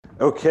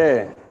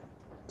Okay,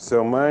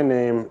 so my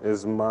name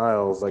is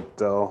Miles, like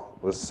Del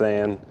was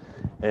saying,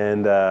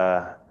 and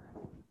I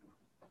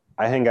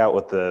hang out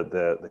with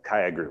the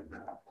Kaya group.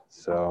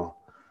 So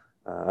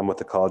I'm with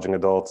the College Young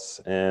Adults,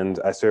 and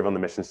I serve on the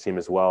missions team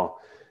as well.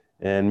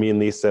 And me and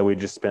Lisa, we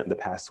just spent the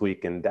past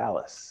week in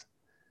Dallas,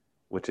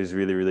 which is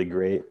really, really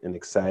great and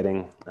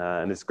exciting.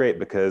 And it's great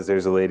because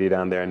there's a lady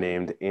down there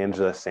named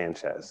Angela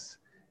Sanchez.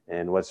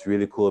 And what's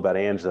really cool about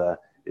Angela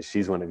is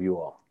she's one of you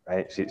all,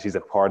 right? She's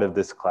a part of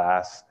this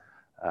class.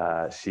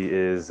 She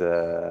is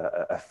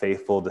a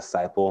faithful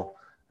disciple,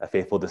 a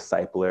faithful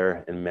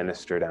discipler and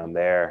minister down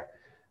there.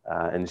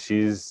 And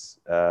she's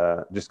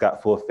just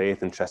got full of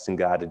faith and trusting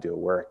God to do a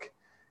work.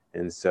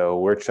 And so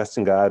we're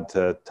trusting God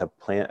to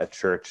plant a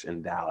church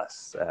in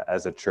Dallas.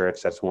 As a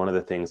church, that's one of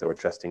the things that we're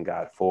trusting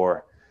God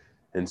for.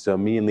 And so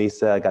me and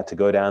Lisa got to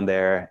go down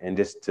there and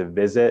just to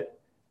visit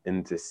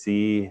and to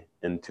see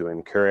and to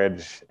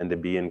encourage and to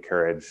be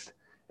encouraged.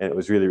 And it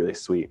was really, really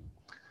sweet.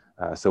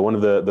 So one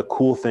of the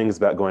cool things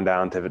about going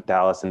down to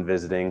Dallas and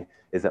visiting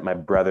is that my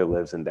brother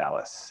lives in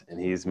Dallas, and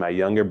he's my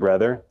younger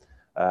brother,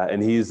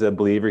 and he's a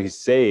believer. He's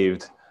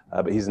saved,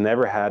 but he's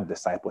never had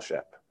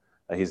discipleship.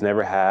 He's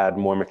never had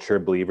more mature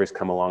believers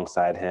come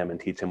alongside him and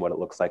teach him what it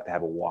looks like to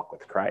have a walk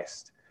with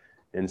Christ.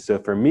 And so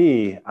for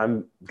me,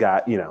 I'm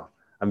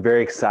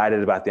very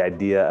excited about the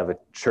idea of a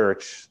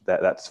church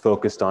that's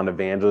focused on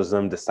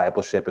evangelism,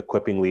 discipleship,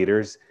 equipping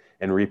leaders,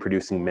 and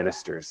reproducing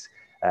ministers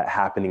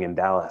happening in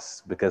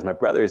Dallas because my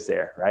brother is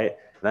there, right?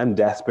 And I'm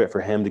desperate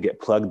for him to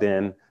get plugged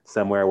in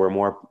somewhere where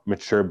more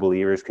mature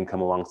believers can come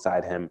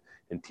alongside him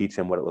and teach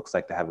him what it looks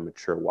like to have a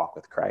mature walk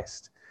with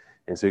Christ.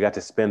 And so we got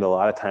to spend a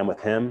lot of time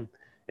with him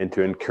and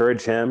to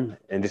encourage him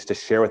and just to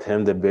share with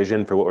him the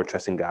vision for what we're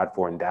trusting God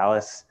for in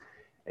Dallas.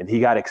 And he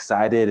got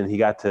excited and he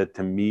got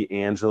to meet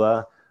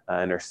Angela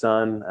and her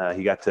son.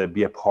 He got to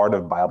be a part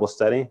of Bible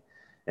study.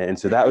 And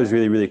so that was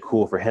really, really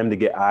cool for him to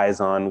get eyes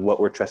on what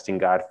we're trusting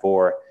God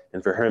for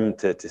and for him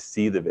to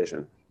see the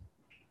vision.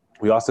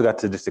 We also got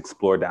to just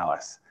explore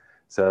Dallas.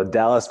 So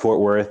Dallas, Fort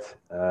Worth,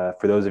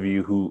 for those of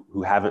you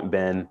who haven't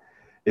been,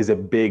 is a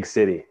big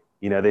city.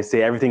 You know, they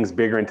say everything's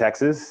bigger in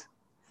Texas.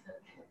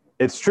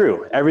 It's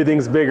true.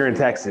 Everything's bigger in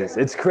Texas.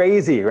 It's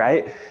crazy,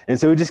 right? And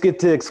so we just get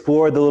to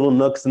explore the little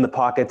nooks and the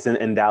pockets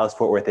in Dallas,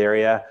 Fort Worth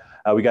area.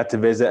 We got to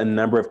visit a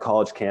number of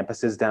college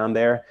campuses down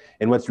there.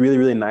 And what's really,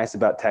 really nice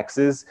about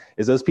Texas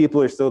is those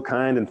people are so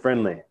kind and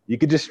friendly. You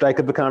could just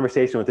strike up a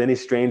conversation with any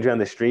stranger on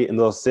the street and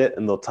they'll sit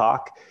and they'll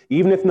talk.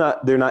 Even if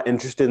they're not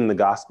interested in the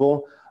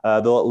gospel,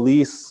 they'll at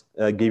least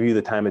give you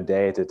the time of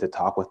day to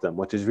talk with them,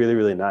 which is really,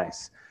 really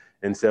nice.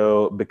 And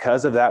so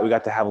because of that, we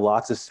got to have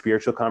lots of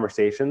spiritual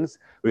conversations.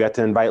 We got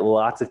to invite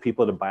lots of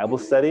people to Bible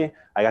study.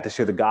 I got to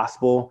share the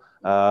gospel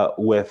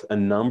with a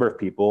number of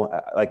people,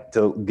 like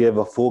to give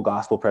a full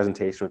gospel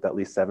presentation with at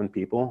least 7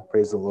 people.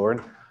 Praise the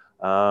Lord.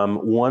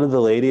 One of the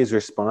ladies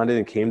responded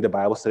and came to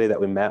Bible study that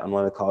we met on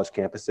one of the college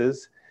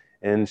campuses,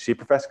 and she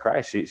professed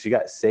Christ. She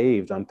got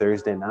saved on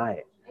Thursday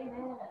night.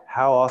 Amen.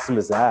 How awesome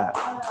is that?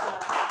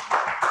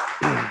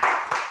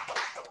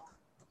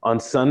 On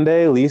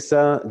Sunday,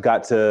 Lisa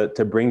got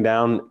to bring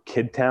down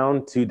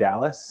Kidtown to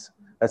Dallas.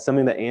 That's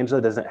something that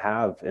Angela doesn't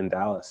have in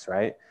Dallas,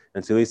 right?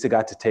 And so Lisa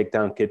got to take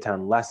down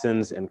Kidtown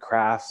lessons and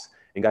crafts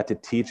and got to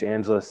teach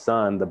Angela's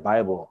son the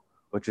Bible,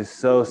 which is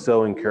so,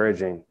 so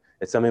encouraging.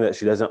 It's something that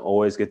she doesn't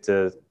get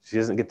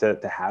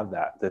to have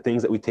that. The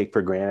things that we take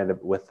for granted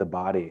with the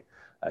body,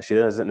 she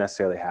doesn't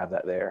necessarily have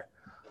that there.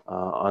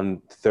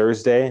 On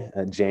Thursday,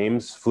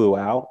 James flew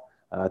out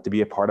to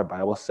be a part of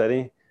Bible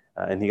study.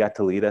 And he got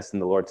to lead us in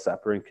the Lord's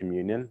Supper and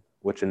communion,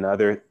 which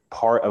another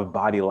part of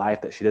body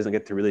life that she doesn't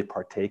get to really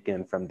partake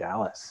in from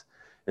Dallas.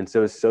 And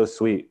so it's so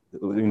sweet.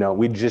 You know,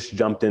 we just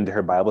jumped into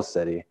her Bible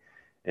study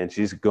and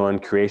she's going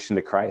creation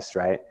to Christ,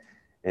 right?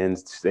 And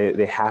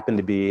they happen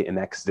to be in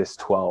Exodus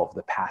 12,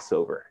 the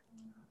Passover.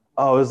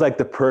 Oh, it was like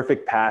the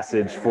perfect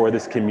passage for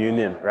this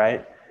communion,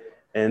 right?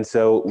 And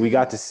so we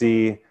got to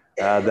see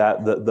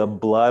that the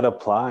blood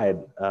applied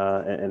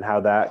and how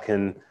that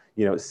can,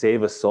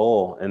 save a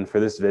soul. And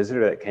for this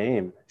visitor that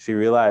came, she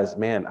realized,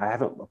 man, I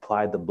haven't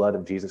applied the blood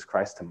of Jesus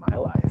Christ to my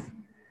life.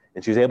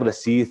 And she was able to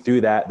see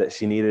through that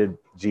she needed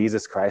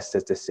Jesus Christ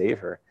to save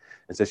her.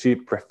 And so she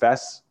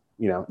professed,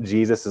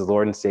 Jesus as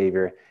Lord and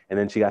Savior. And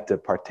then she got to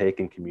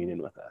partake in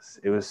communion with us.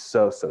 It was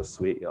so, so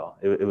sweet, y'all.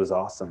 It was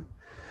awesome.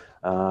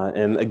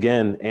 And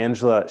again,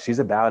 Angela, she's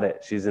about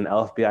it. She's an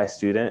LFBI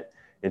student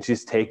and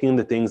she's taking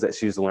the things that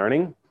she's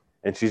learning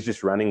and she's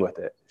just running with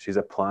it. She's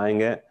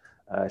applying it.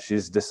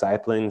 She's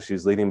discipling,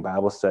 she's leading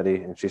Bible study,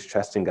 and she's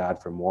trusting God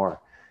for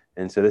more.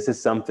 And so this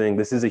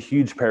is a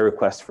huge prayer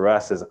request for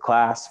us as a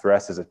class, for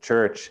us as a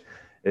church,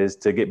 is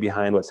to get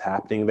behind what's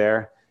happening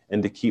there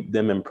and to keep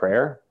them in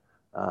prayer,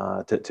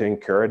 to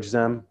encourage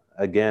them.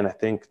 Again, I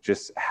think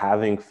just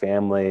having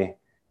family,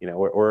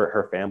 we're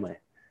her family.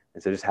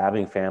 And so just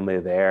having family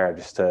there,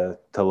 just to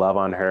love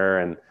on her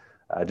and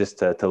just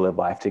to live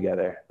life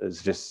together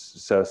is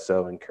just so,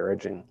 so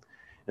encouraging.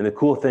 And the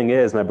cool thing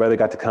is my brother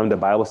got to come to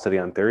Bible study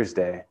on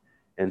Thursday.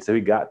 And so he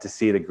got to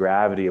see the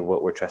gravity of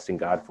what we're trusting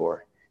God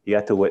for. he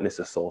got to witness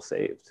a soul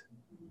saved.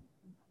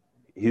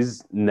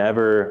 He's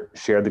never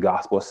shared the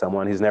gospel with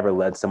someone. He's never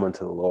led someone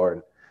to the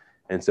Lord.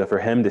 And so for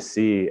him to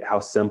see how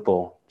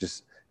simple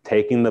just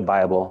taking the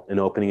Bible and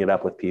opening it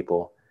up with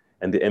people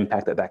and the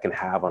impact that that can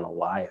have on a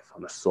life,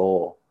 on a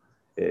soul,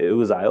 it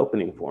was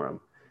eye-opening for him.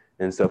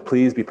 And so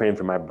please be praying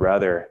for my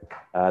brother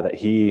that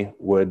he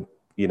would,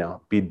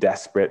 be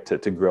desperate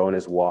to grow in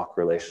his walk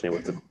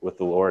relationally with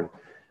the Lord.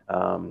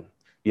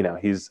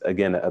 He's,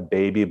 again, a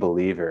baby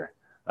believer,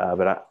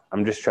 but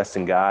I'm just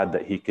trusting God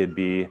that he could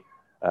be,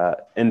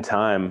 in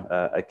time,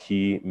 a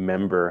key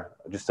member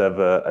just of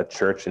a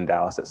church in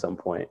Dallas at some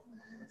point.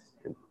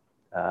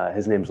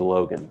 His name's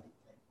Logan.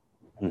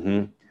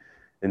 Mm-hmm.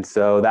 And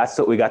so that's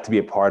what we got to be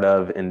a part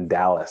of in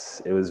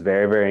Dallas. It was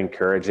very, very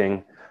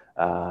encouraging.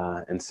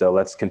 And so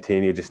let's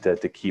continue just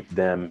to keep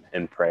them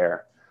in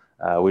prayer.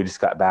 We just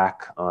got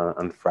back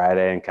on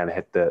Friday and kind of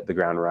hit the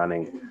ground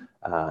running.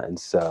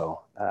 It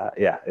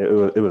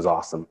was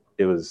awesome.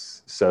 It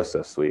was so,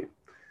 so sweet.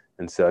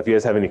 And so if you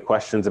guys have any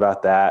questions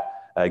about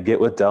that, get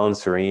with Del and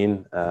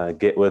Serene,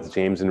 get with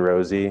James and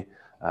Rosie,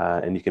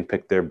 and you can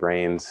pick their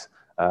brains.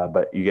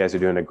 But you guys are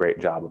doing a great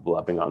job of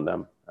loving on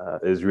them.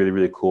 It was really,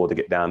 really cool to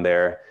get down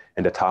there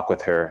and to talk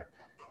with her.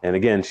 And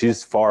again,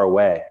 she's far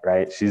away,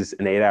 right? She's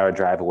an 8-hour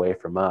drive away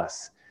from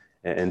us.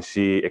 And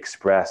she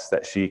expressed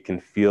that she can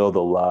feel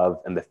the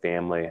love and the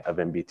family of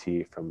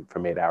MBT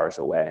from 8 hours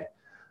away.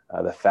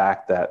 The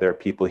fact that there are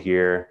people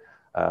here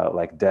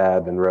like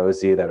Deb and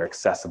Rosie that are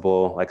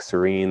accessible, like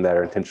Serene, that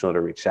are intentional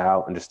to reach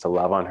out and just to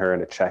love on her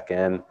and to check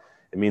in,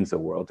 it means the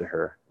world to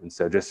her. And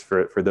so just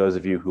for those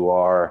of you who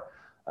are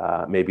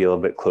maybe a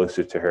little bit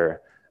closer to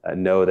her,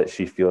 know that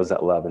she feels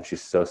that love and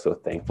she's so, so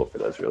thankful for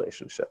those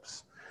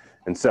relationships.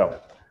 And so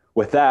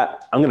with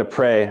that, I'm going to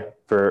pray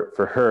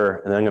for her,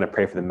 and then I'm going to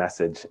pray for the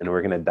message, and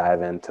we're going to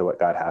dive into what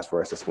God has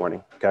for us this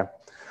morning, okay?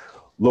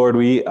 Lord,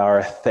 we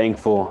are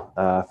thankful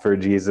for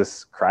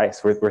Jesus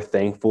Christ. We're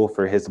thankful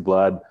for his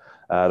blood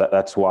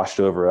that's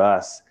washed over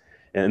us.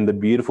 And the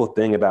beautiful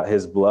thing about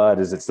his blood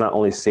is it's not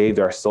only saved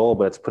our soul,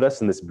 but it's put us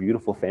in this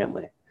beautiful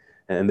family.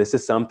 And this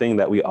is something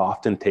that we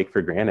often take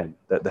for granted,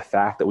 that the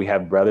fact that we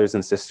have brothers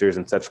and sisters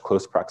in such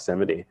close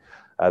proximity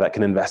that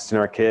can invest in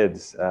our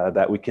kids,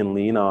 that we can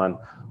lean on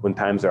when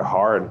times are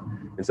hard.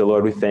 And so,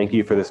 Lord, we thank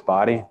you for this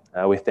body.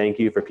 We thank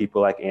you for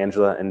people like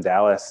Angela and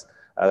Dallas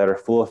that are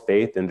full of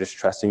faith and just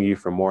trusting you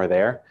for more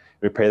there.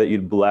 We pray that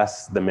you'd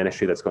bless the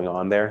ministry that's going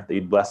on there, that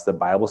you'd bless the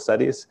Bible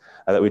studies,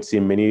 that we'd see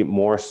many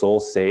more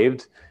souls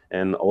saved,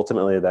 and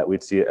ultimately that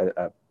we'd see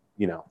a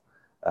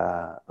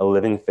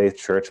living faith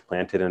church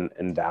planted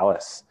in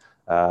Dallas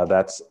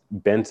that's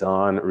bent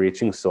on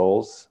reaching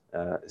souls,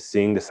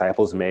 seeing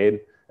disciples made,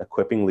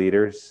 equipping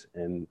leaders,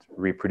 and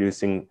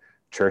reproducing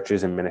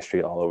churches and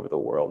ministry all over the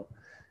world.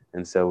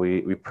 And so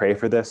we pray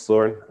for this,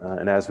 Lord.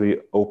 And as we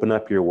open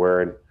up your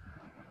word,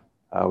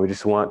 we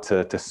just want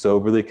to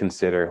soberly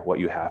consider what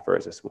you have for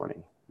us this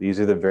morning. These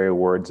are the very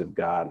words of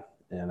God.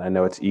 And I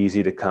know it's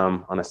easy to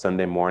come on a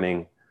Sunday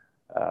morning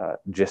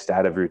just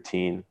out of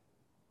routine,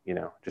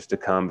 just to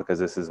come because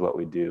this is what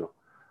we do.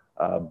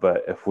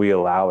 But if we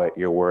allow it,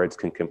 your words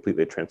can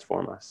completely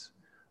transform us.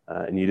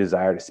 And you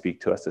desire to speak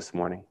to us this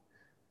morning.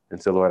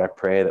 And so, Lord, I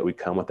pray that we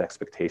come with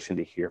expectation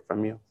to hear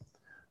from you,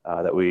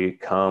 that we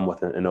come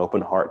with an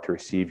open heart to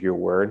receive your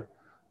word,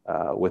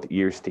 with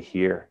ears to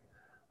hear.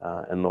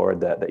 And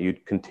Lord, that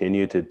you'd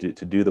continue to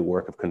do the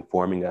work of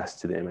conforming us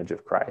to the image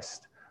of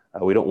Christ.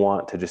 We don't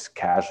want to just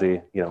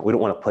casually, we don't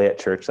want to play at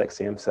church like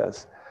Sam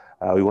says.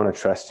 We want to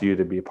trust you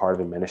to be a part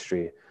of a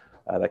ministry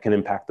that can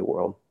impact the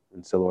world.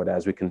 And so, Lord,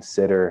 as we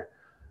consider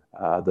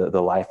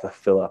the life of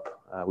Philip,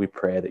 we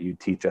pray that you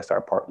teach us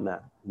our part in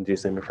that. In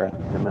Jesus' name we pray.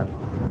 Amen.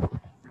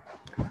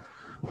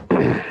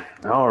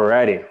 All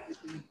righty.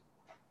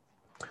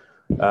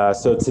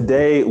 So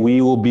today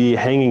we will be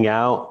hanging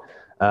out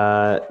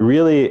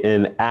really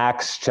in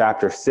Acts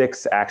chapter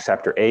 6, Acts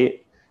chapter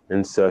 8.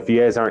 And so if you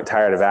guys aren't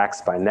tired of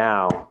Acts by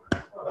now,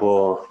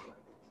 well,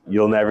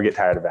 you'll never get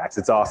tired of Acts.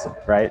 It's awesome,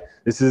 right?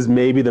 This is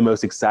maybe the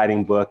most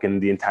exciting book in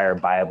the entire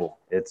Bible.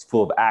 It's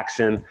full of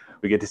action.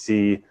 We get to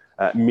see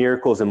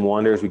miracles and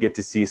wonders. We get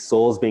to see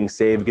souls being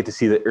saved. We get to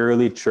see the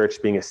early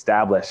church being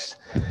established.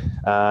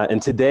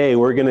 And today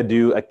we're going to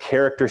do a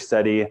character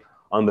study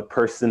on the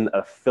person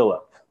of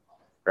Philip,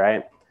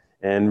 right?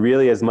 And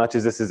really, as much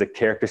as this is a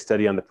character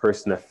study on the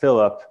person of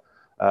Philip,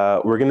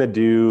 we're going to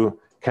do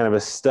kind of a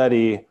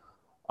study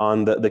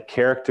on the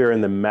character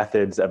and the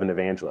methods of an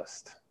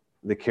evangelist,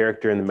 the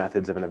character and the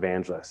methods of an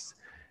evangelist.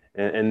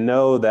 And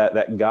know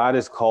that God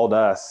has called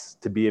us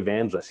to be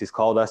evangelists. He's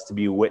called us to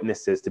be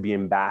witnesses, to be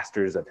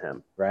ambassadors of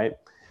him, right?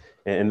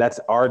 And that's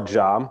our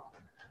job.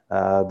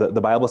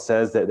 The Bible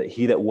says that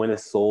he that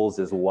winneth souls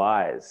is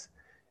wise.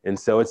 And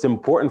so it's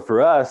important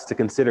for us to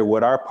consider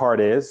what our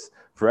part is,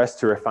 for us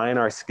to refine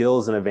our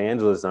skills in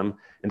evangelism,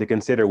 and to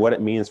consider what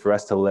it means for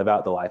us to live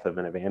out the life of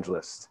an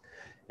evangelist.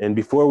 And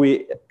before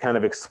we kind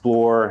of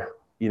explore,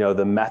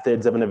 the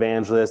methods of an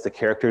evangelist, the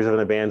characters of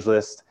an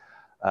evangelist,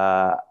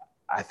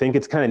 I think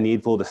it's kind of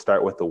needful to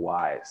start with the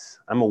whys.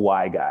 I'm a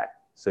why guy.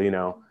 So,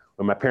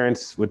 when my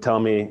parents would tell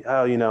me,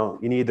 oh, you know,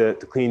 you need to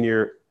clean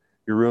your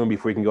room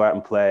before you can go out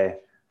and play,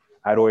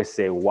 I'd always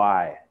say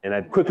why. And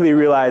I'd quickly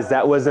realize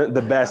that wasn't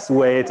the best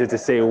way to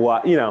say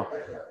why, you know,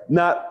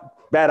 not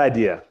bad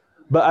idea.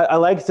 But I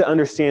like to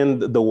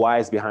understand the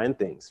whys behind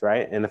things,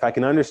 right? And if I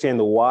can understand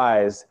the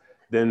whys,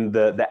 then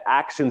the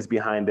actions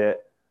behind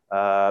it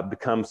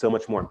become so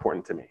much more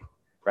important to me,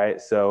 right?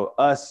 So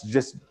us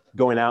just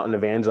going out and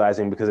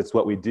evangelizing because it's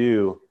what we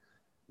do,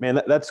 man,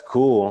 that's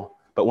cool.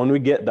 But when we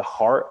get the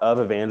heart of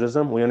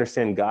evangelism, we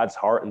understand God's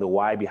heart and the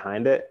why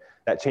behind it,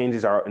 that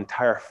changes our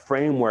entire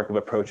framework of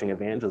approaching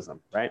evangelism,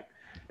 right?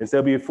 And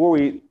so before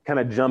we kind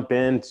of jump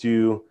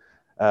into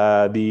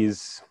the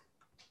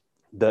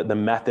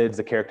methods,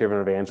 the character of an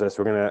evangelist,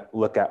 we're going to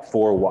look at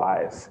 4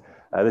 whys.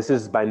 This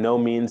is by no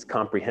means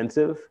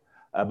comprehensive,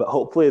 but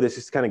hopefully this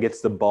just kind of gets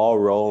the ball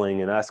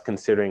rolling and us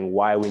considering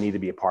why we need to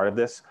be a part of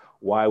this,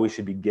 why we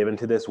should be given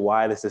to this,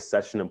 why this is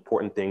such an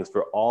important thing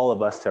for all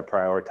of us to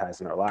prioritize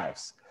in our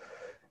lives.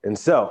 And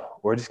so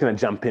we're just going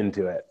to jump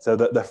into it. So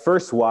the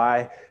first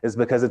why is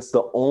because it's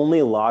the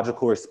only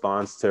logical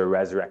response to a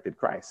resurrected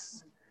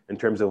Christ in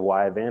terms of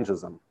why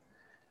evangelism.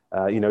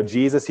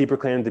 Jesus, he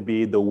proclaimed to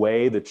be the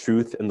way, the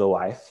truth, and the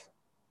life.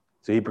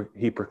 So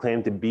he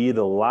proclaimed to be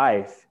the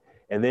life,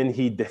 and then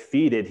he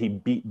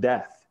beat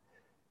death.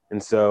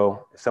 And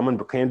so if someone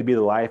proclaimed to be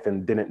the life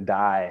and didn't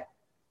die,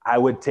 I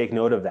would take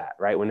note of that,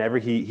 right? Whenever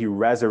he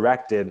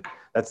resurrected,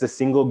 that's the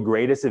single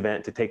greatest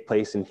event to take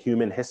place in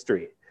human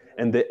history.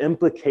 And the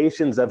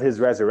implications of his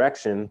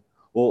resurrection,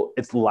 well,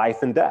 it's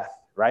life and death,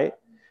 right?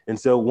 And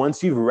so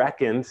once you've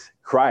reckoned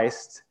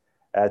Christ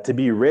to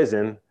be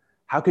risen,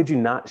 how could you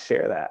not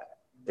share that?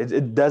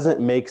 It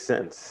doesn't make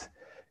sense.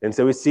 And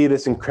so we see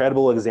this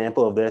incredible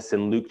example of this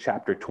in Luke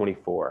chapter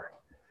 24.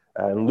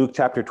 In Luke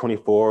chapter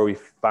 24, we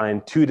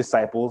find 2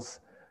 disciples.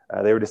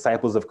 They were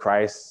disciples of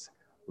Christ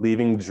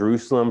leaving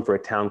Jerusalem for a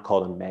town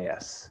called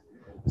Emmaus.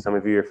 Some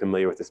of you are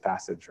familiar with this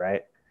passage,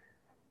 right?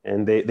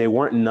 And they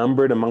weren't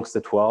numbered amongst the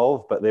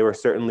 12, but they were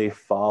certainly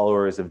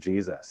followers of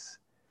Jesus.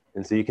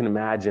 And so you can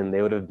imagine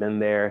they would have been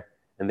there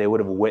and they would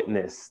have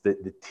witnessed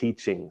the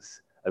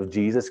teachings of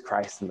Jesus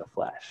Christ in the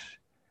flesh,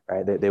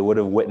 right? They would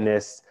have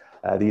witnessed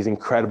these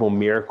incredible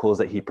miracles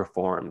that he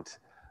performed.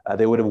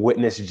 They would have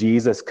witnessed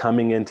Jesus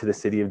coming into the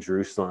city of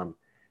Jerusalem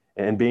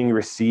and being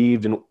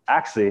received. And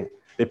actually,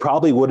 they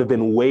probably would have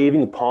been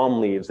waving palm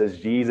leaves as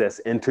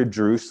Jesus entered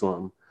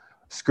Jerusalem,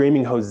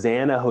 screaming,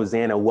 Hosanna,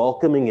 Hosanna,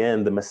 welcoming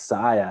in the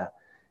Messiah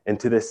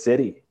into the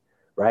city,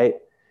 right?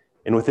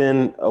 And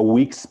within a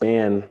week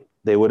span,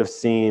 they would have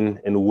seen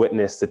and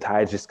witnessed the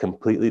tides just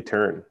completely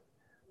turn.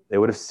 They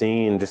would have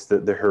seen just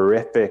the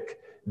horrific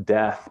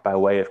death by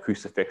way of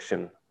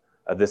crucifixion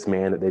of this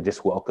man that they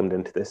just welcomed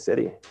into this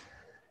city.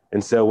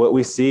 And so what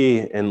we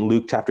see in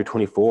Luke chapter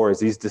 24 is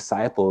these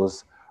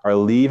disciples are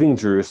leaving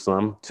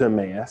Jerusalem to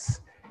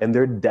Emmaus, and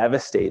they're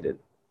devastated.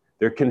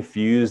 They're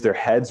confused. Their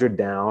heads are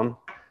down.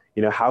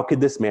 You know, how could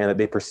this man that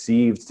they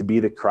perceived to be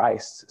the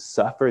Christ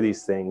suffer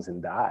these things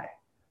and die?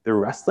 They're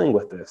wrestling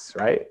with this,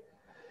 right?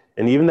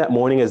 And even that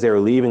morning as they were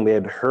leaving, they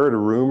had heard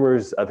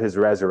rumors of his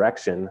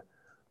resurrection,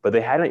 but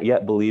they hadn't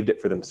yet believed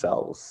it for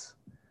themselves.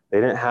 They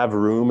didn't have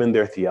room in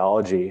their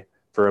theology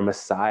for a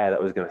Messiah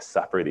that was going to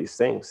suffer these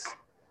things.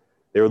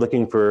 They were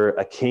looking for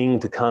a king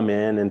to come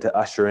in and to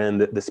usher in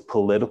this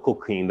political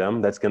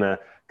kingdom that's going to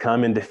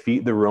come and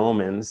defeat the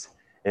Romans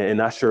and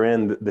usher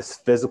in this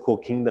physical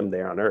kingdom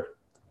there on earth.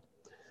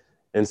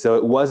 And so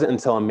it wasn't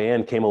until a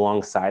man came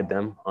alongside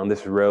them on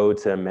this road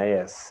to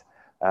Emmaus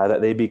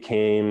that they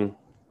became,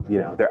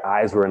 their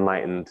eyes were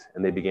enlightened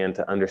and they began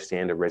to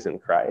understand a risen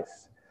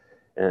Christ.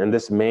 And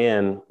this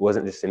man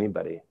wasn't just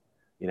anybody.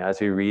 As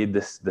we read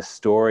the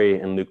story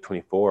in Luke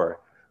 24,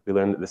 we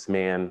learn that this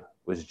man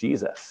was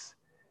Jesus.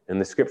 And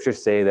the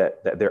scriptures say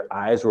that their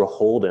eyes were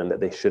holden, that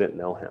they shouldn't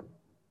know him,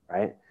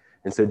 right?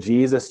 And so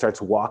Jesus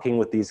starts walking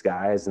with these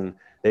guys and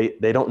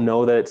they don't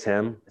know that it's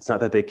him. It's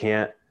not that they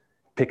can't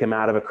pick him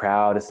out of a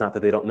crowd. It's not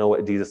that they don't know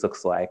what Jesus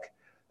looks like.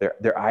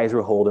 Their eyes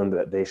were holden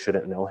that they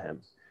shouldn't know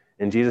him.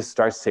 And Jesus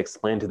starts to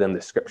explain to them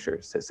the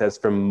scriptures. It says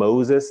from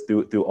Moses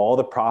through all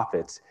the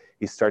prophets,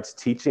 he starts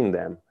teaching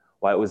them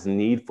why it was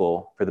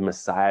needful for the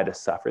Messiah to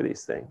suffer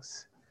these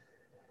things.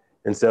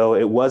 And so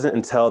it wasn't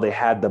until they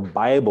had the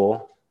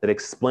Bible that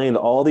explained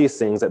all these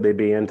things that they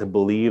began to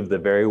believe the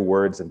very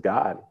words of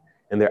God.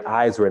 And their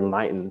eyes were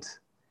enlightened.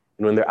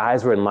 And when their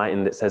eyes were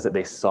enlightened, it says that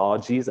they saw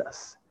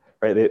Jesus.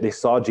 Right? They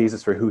saw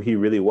Jesus for who he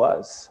really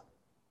was.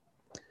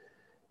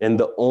 And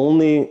the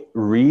only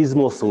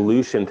reasonable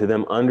solution to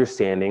them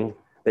understanding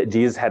that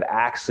Jesus had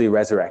actually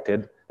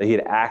resurrected, that he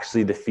had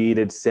actually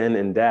defeated sin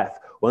and death,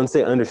 once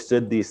they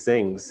understood these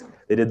things,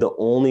 they did the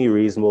only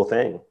reasonable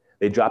thing.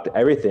 They dropped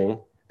everything.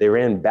 They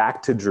ran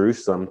back to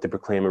Jerusalem to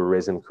proclaim a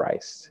risen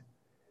Christ.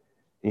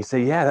 And you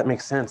say, yeah, that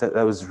makes sense. That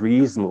was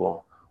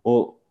reasonable.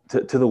 Well,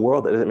 to the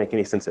world, that doesn't make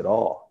any sense at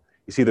all.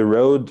 You see, the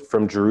road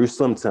from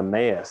Jerusalem to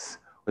Emmaus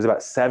was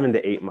about 7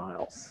 to 8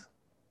 miles.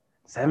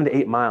 7 to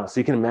 8 miles. So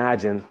you can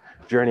imagine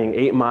journeying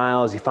 8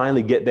 miles, you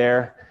finally get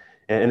there,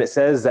 and it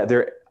says that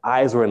their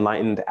eyes were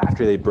enlightened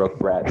after they broke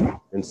bread.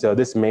 And so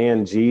this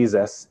man,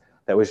 Jesus,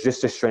 that was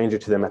just a stranger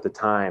to them at the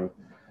time,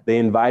 they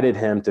invited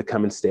him to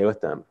come and stay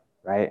with them,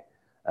 right?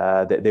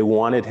 They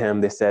wanted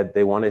him, they said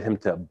they wanted him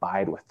to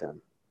abide with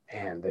them.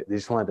 Man, they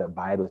just wanted to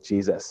abide with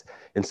Jesus.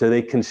 And so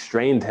they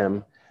constrained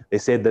him. They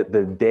said that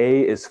the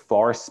day is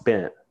far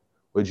spent.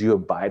 Would you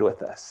abide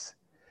with us?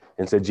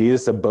 And so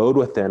Jesus abode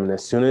with them. And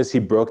as soon as he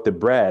broke the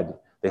bread,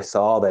 they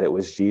saw that it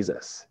was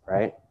Jesus,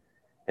 right?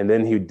 And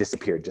then he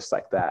disappeared just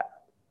like that.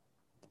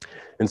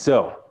 And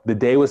so the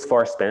day was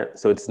far spent.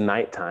 So it's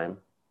nighttime,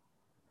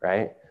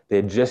 right? They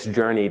had just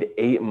journeyed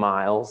 8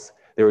 miles.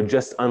 They were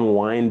just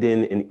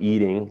unwinding and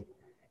eating.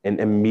 And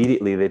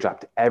immediately they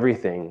dropped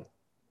everything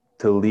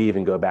to leave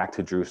and go back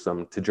to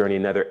Jerusalem to journey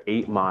another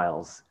 8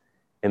 miles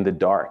in the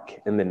dark,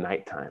 in the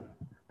nighttime.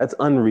 That's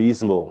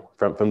unreasonable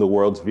from the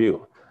world's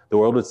view. The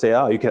world would say,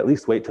 oh, you can at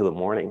least wait till the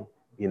morning,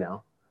 you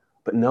know?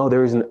 But no,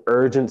 there was an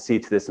urgency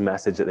to this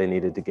message that they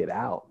needed to get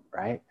out,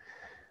 right?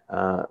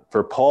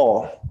 For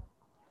Paul,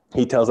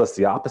 he tells us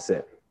the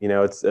opposite. You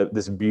know, it's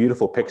this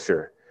beautiful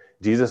picture.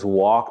 Jesus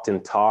walked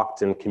and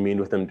talked and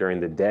communed with them during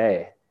the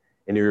day,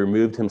 and he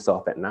removed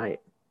himself at night.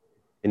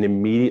 And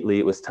immediately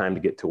it was time to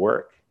get to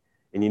work.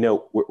 And, you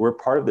know, we're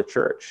part of the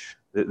church.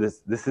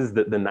 This is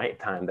the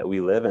nighttime that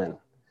we live in.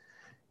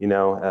 You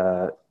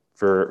know,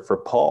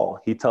 for Paul,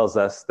 he tells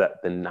us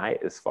that the night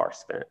is far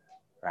spent,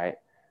 right?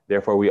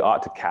 Therefore, we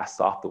ought to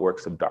cast off the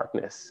works of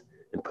darkness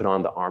and put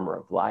on the armor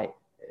of light.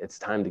 It's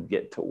time to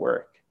get to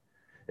work.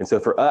 And so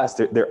for us,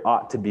 there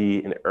ought to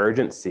be an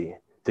urgency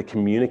to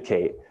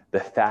communicate the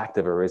fact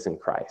of a risen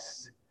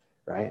Christ,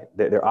 right?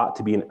 There ought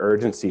to be an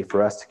urgency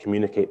for us to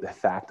communicate the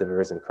fact of a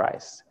risen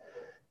Christ.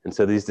 And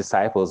so these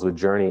disciples would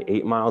journey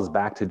 8 miles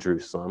back to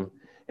Jerusalem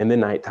in the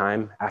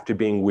nighttime after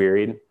being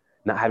wearied,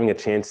 not having a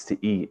chance to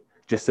eat,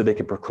 just so they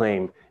could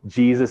proclaim,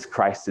 Jesus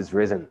Christ is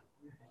risen.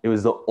 It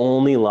was the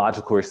only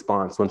logical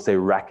response once they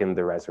reckoned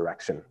the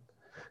resurrection.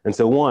 And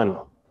so one,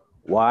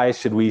 why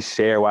should we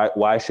share?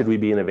 Why should we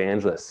be an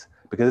evangelist?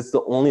 Because it's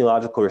the only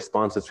logical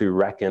response as we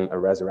reckon a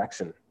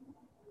resurrection.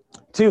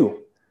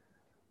 2,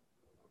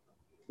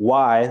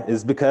 why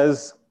is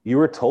because you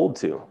were told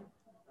to,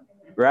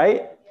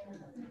 right?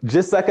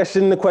 Just like I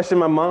shouldn't have questioned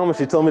my mom when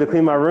she told me to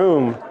clean my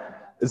room.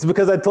 It's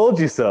because I told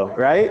you so,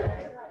 right?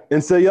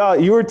 And so y'all,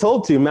 you were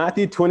told to.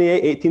 Matthew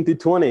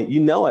 28:18-20.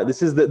 You know it.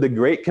 This is the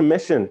Great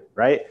Commission,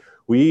 right?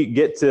 We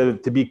get to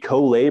be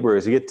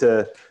co-laborers. We get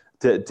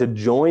to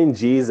join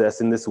Jesus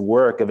in this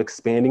work of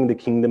expanding the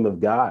kingdom of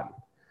God.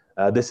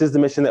 This is the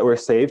mission that we're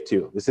saved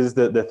to. This is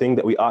the thing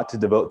that we ought to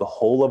devote the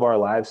whole of our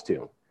lives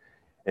to.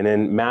 And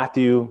in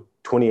Matthew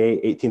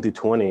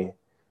 28:18-20,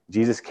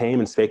 Jesus came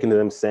and spake unto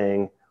them,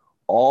 saying,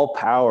 all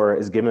power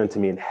is given unto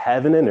me in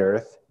heaven and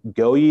earth.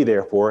 Go ye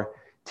therefore,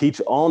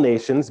 teach all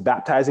nations,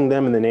 baptizing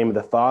them in the name of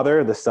the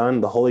Father, the Son,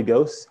 the Holy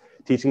Ghost,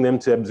 teaching them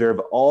to observe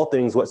all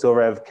things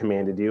whatsoever I have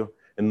commanded you.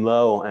 And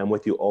lo, I am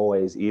with you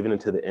always, even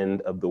unto the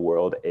end of the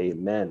world.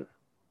 Amen.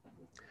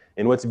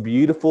 And what's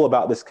beautiful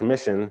about this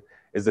commission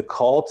is the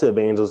call to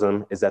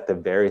evangelism is at the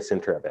very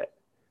center of it,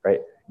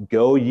 right?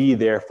 Go ye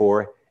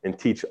therefore and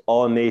teach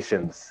all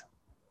nations.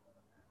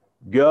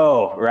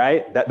 Go,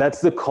 right?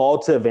 That's the call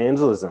to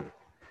evangelism.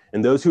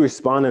 And those who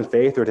respond in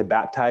faith are to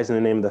baptize in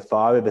the name of the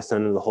Father, the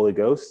Son, and the Holy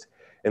Ghost,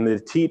 and to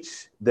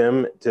teach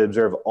them to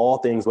observe all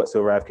things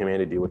whatsoever I've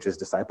commanded you, which is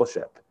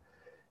discipleship.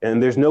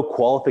 And there's no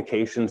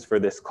qualifications for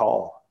this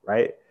call,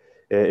 right?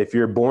 If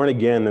you're born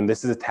again, then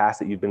this is a task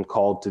that you've been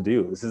called to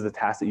do. This is a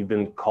task that you've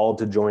been called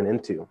to join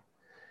into.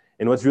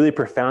 And what's really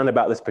profound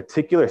about this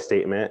particular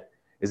statement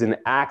is in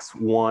Acts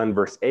 1,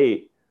 verse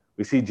 8,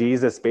 we see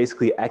Jesus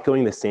basically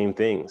echoing the same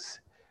things.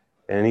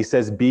 And he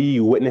says, be ye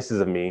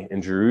witnesses of me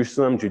in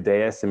Jerusalem,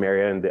 Judea,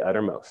 Samaria, and the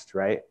uttermost,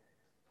 right?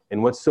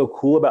 And what's so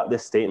cool about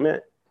this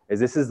statement is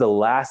this is the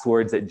last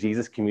words that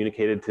Jesus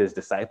communicated to his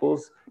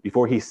disciples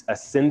before he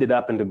ascended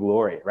up into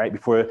glory, right?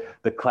 Before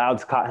the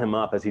clouds caught him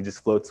up as he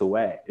just floats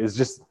away. It was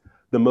just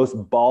the most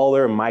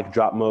baller mic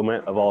drop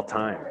moment of all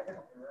time,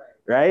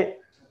 right?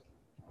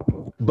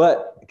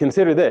 But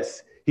consider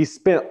this. He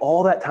spent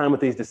all that time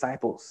with these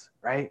disciples,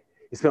 right?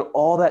 He spent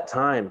all that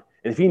time.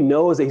 And if he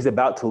knows that he's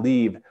about to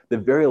leave, the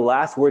very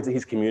last words that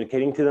he's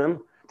communicating to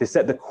them to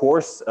set the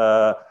course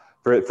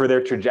for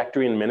their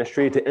trajectory in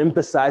ministry, to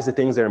emphasize the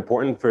things that are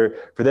important for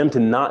them to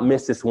not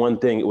miss this one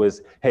thing, it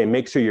was, hey,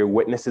 make sure you're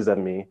witnesses of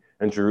me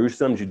in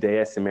Jerusalem,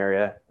 Judea,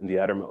 Samaria, and the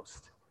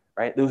uttermost,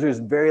 right? Those are his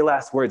very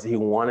last words that he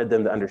wanted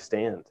them to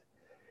understand.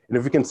 And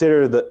if we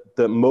consider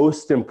the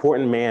most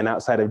important man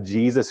outside of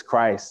Jesus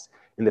Christ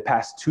in the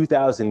past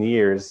 2,000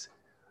 years,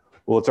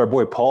 well, it's our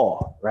boy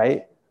Paul,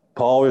 right?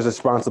 Paul was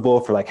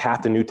responsible for like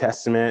half the New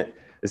Testament.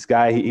 This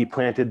guy, he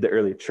planted the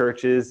early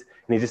churches,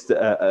 and he's just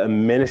a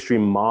ministry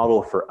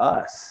model for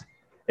us.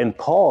 And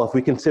Paul, if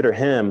we consider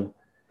him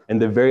and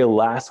the very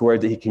last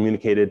words that he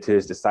communicated to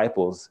his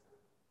disciples,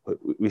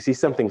 we see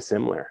something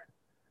similar,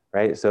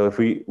 right? So if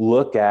we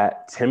look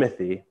at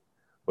Timothy,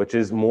 which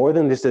is more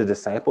than just a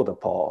disciple to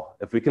Paul,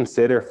 if we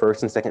consider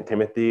 1st and 2nd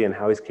Timothy and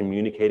how he's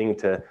communicating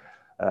to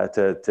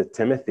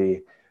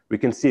Timothy, we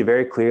can see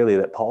very clearly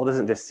that Paul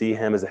doesn't just see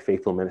him as a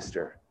faithful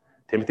minister.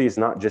 Timothy is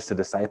not just a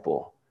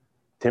disciple.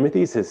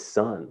 Timothy is his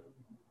son.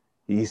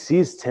 He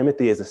sees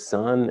Timothy as a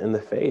son in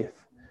the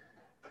faith.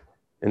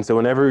 And so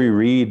whenever we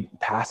read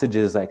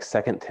passages like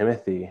 2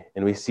 Timothy,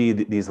 and we see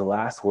these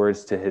last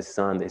words to his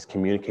son that he's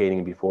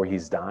communicating before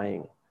he's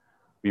dying,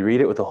 we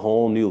read it with a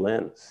whole new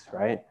lens,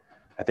 right?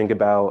 I think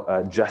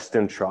about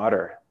Justin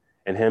Trotter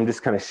and him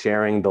just kind of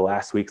sharing the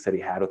last weeks that he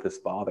had with his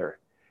father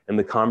and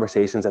the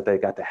conversations that they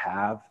got to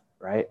have,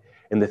 right?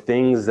 And the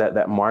things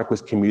that Mark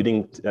was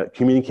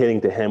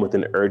communicating to him with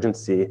an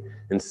urgency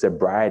and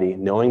sobriety,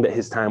 knowing that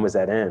his time was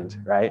at end,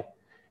 right?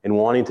 And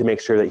wanting to make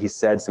sure that he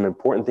said some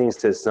important things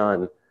to his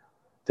son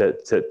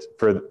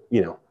for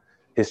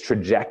his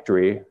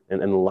trajectory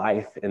and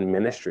life and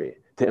ministry,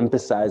 to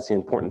emphasize the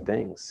important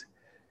things.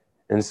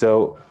 And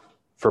so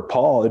for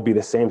Paul, it'd be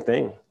the same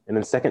thing. And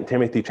in 2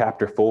 Timothy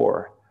chapter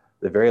 4,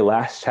 the very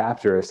last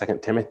chapter of 2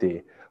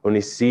 Timothy, when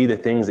we see the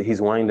things that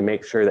he's wanting to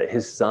make sure that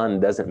his son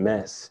doesn't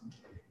miss,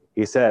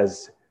 he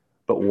says,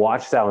 "But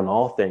watch thou in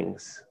all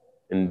things,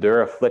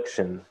 endure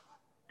affliction,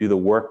 do the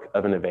work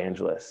of an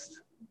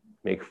evangelist,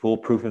 make full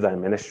proof of thy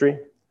ministry,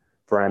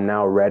 for I am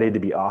now ready to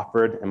be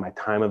offered, and my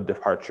time of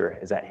departure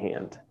is at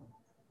hand."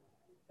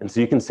 And so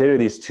you consider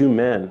these two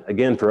men,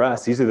 again, for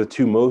us, these are the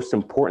two most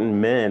important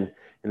men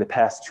in the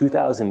past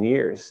 2,000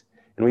 years.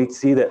 And we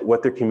see that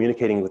what they're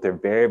communicating with their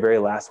very, very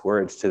last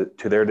words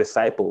to their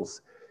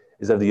disciples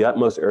is of the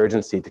utmost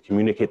urgency to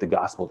communicate the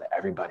gospel to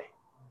everybody,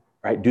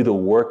 right? Do the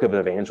work of an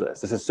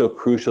evangelist. This is so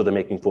crucial to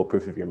making full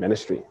proof of your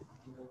ministry.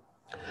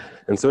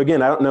 And so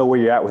again, I don't know where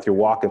you're at with your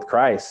walk with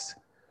Christ,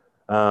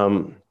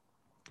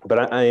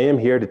 but I am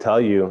here to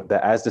tell you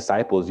that as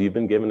disciples, you've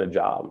been given a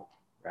job,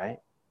 right?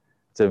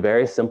 It's a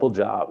very simple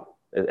job.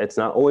 It's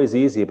not always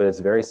easy, but it's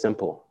very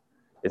simple.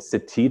 It's to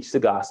teach the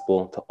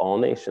gospel to all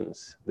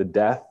nations, the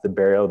death, the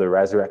burial, the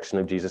resurrection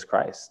of Jesus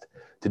Christ,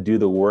 to do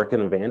the work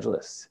of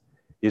evangelists.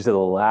 These are the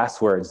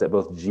last words that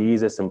both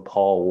Jesus and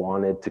Paul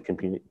wanted to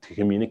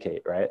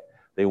communicate, right?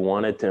 They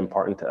wanted to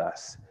impart into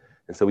us.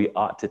 And so we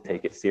ought to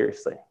take it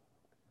seriously.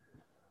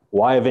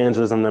 Why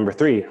evangelism number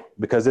 3?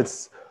 Because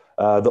it's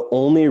the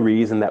only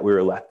reason that we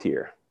were left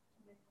here.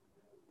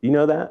 You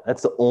know that?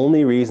 That's the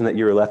only reason that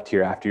you were left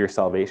here after your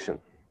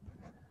salvation.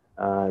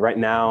 Right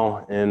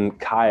now in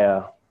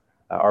Kaya,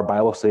 our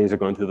Bible studies are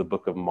going through the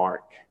book of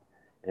Mark.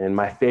 And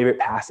my favorite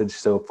passage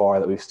so far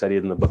that we've studied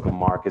in the book of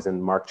Mark is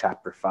in Mark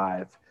chapter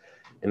 5.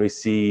 And we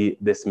see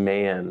this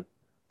man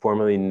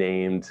formerly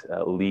named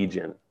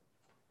Legion,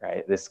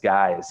 right? This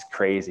guy is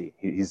crazy.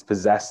 He's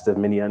possessed of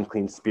many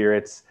unclean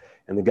spirits.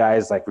 And the guy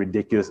is like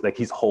ridiculous. Like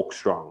he's Hulk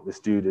strong. This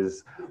dude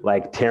is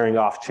like tearing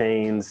off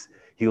chains.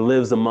 He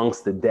lives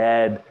amongst the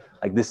dead.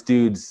 Like this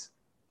dude's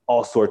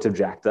all sorts of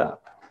jacked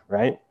up,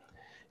 right?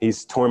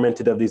 He's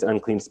tormented of these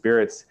unclean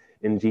spirits.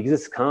 And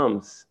Jesus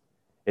comes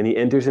and he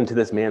enters into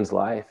this man's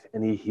life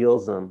and he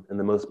heals them in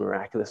the most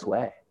miraculous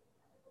way,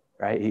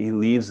 right? He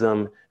leaves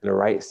them in a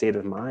right state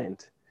of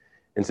mind.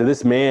 And so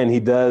this man, he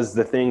does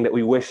the thing that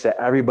we wish that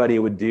everybody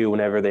would do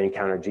whenever they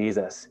encounter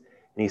Jesus.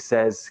 And he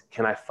says,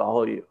 "Can I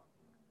follow you?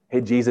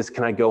 Hey, Jesus,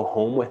 can I go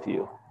home with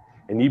you?"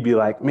 And you'd be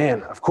like,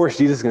 man, of course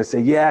Jesus is going to say,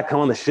 yeah,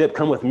 come on the ship,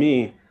 come with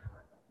me.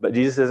 But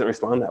Jesus doesn't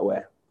respond that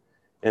way.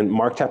 In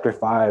Mark chapter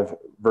 5,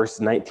 verse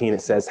 19,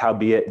 it says,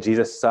 "Howbeit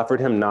Jesus suffered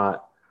him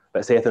not,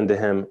 but saith unto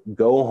him,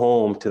 Go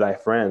home to thy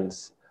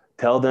friends.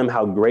 Tell them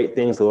how great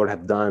things the Lord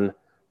hath done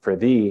for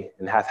thee,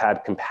 and hath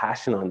had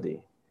compassion on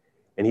thee.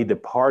 And he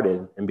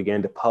departed and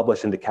began to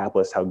publish in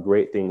Decapolis how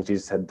great things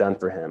Jesus had done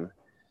for him.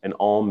 And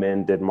all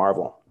men did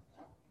marvel."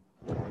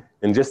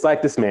 And just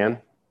like this man,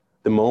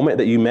 the moment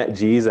that you met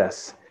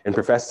Jesus and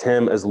professed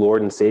him as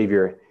Lord and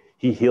Savior,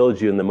 he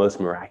healed you in the most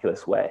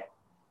miraculous way.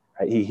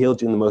 Right? He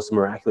healed you in the most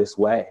miraculous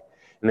way.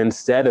 And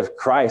instead of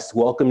Christ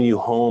welcoming you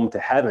home to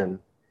heaven,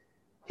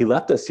 he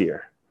left us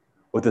here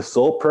with the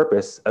sole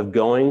purpose of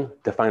going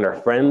to find our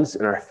friends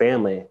and our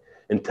family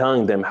and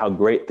telling them how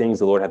great things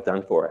the Lord hath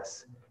done for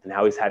us and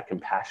how he's had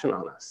compassion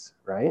on us,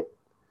 right?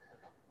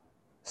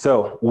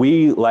 So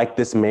we, like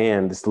this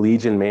man, this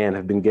Legion man,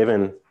 have been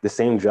given the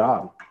same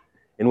job.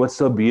 And what's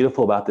so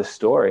beautiful about this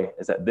story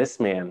is that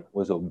this man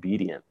was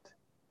obedient.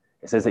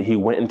 It says that he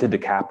went into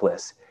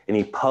Decapolis and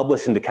he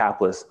published in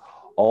Decapolis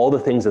all the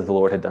things that the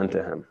Lord had done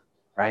to him,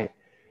 right?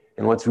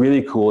 And what's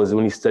really cool is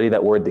when you study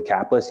that word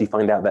Decapolis, you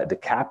find out that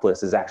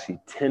Decapolis is actually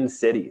 10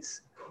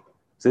 cities.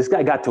 So this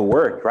guy got to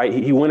work, right?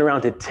 He went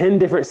around to 10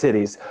 different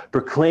cities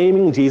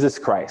proclaiming Jesus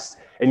Christ.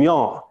 And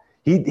y'all,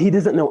 he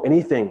doesn't know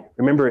anything.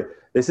 Remember,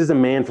 this is a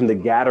man from the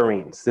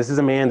Gadarenes. This is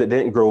a man that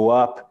didn't grow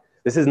up.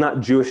 This is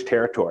not Jewish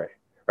territory,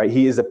 right?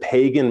 He is a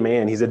pagan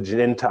man. He's a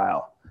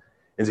Gentile.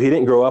 And so he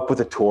didn't grow up with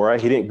the Torah.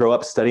 He didn't grow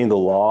up studying the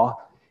law.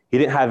 He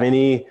didn't have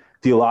any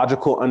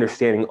theological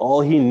understanding.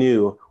 All he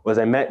knew was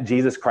I met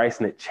Jesus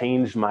Christ and it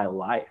changed my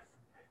life.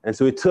 And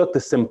so he took the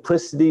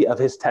simplicity of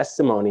his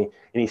testimony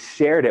and he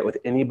shared it with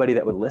anybody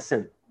that would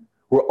listen.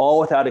 We're all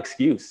without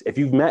excuse. If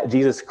you've met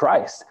Jesus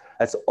Christ,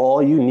 that's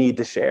all you need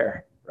to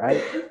share,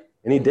 right?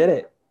 And he did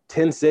it.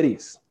 10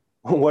 cities.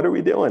 What are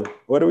we doing?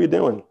 What are we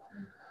doing?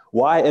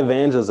 Why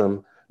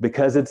evangelism?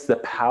 Because it's the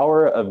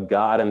power of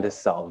God unto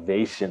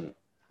salvation.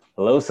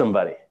 Hello,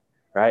 somebody,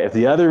 right? If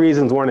the other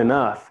reasons weren't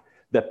enough,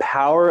 the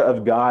power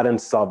of God and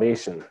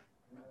salvation.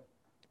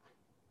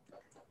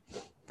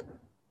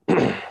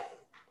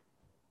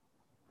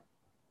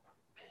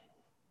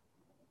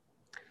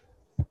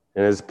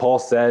 And as Paul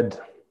said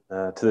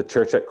to the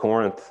church at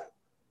Corinth,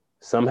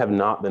 some have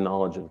not the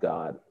knowledge of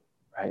God,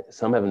 right?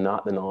 Some have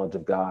not the knowledge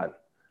of God.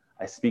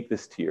 I speak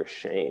this to your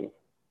shame.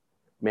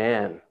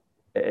 Man,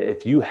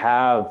 if you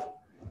have,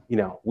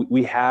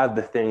 we have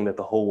the thing that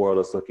the whole world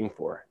is looking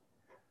for,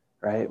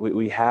 right?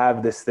 We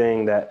have this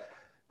thing that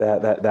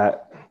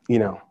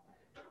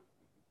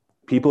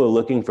people are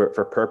looking for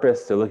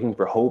purpose. They're looking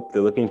for hope.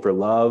 They're looking for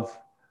love.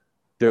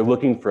 They're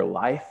looking for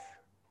life.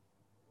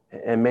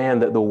 And man,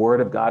 the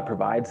word of God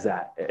provides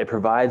that. It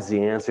provides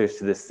the answers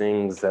to these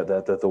things that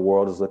the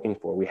world is looking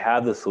for. We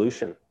have the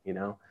solution,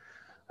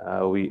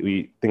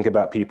 we think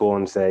about people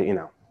and say,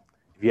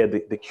 if you had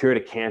the cure to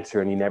cancer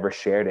and you never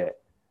shared it,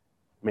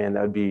 man,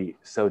 that would be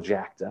so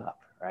jacked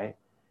up, right?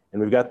 And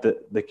we've got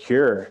the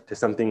cure to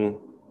something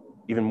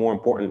even more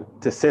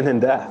important, to sin and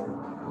death,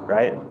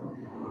 right?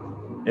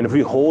 And if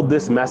we hold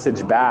this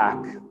message back,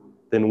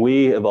 then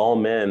we of all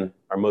men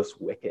are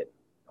most wicked.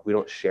 We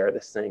don't share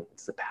this thing.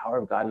 It's the power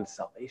of God and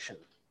salvation.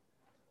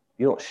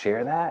 You don't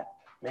share that,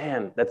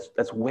 man,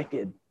 that's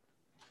wicked.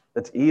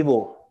 That's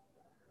evil.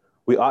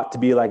 We ought to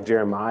be like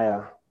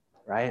Jeremiah,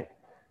 right?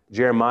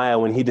 Jeremiah,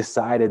 when he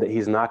decided that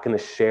he's not going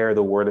to share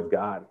the word of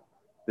God,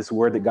 this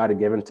word that God had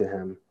given to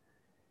him,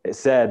 it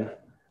said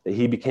that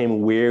he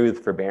became weary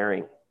with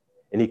forbearing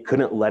and he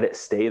couldn't let it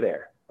stay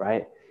there,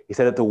 right? He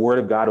said that the word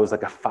of God was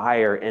like a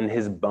fire in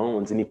his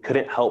bones and he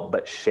couldn't help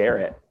but share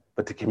it,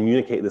 but to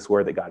communicate this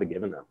word that God had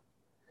given them.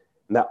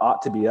 And that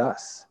ought to be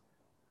us.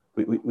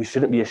 We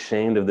shouldn't be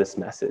ashamed of this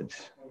message,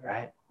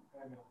 right?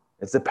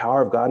 It's the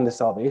power of God into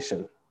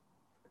salvation.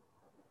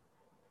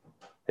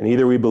 And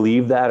either we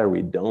believe that or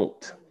we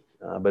don't.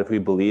 But if we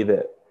believe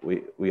it,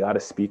 we ought to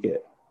speak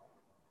it.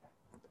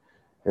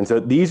 And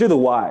so these are the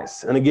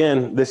whys. And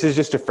again, this is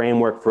just a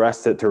framework for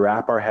us to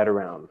wrap our head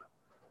around.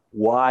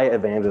 Why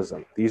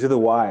evangelism? These are the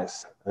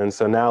whys. And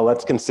so now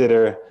let's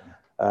consider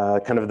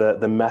kind of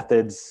the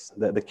methods,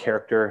 the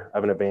character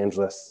of an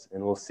evangelist,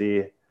 and we'll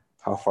see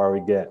how far we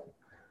get.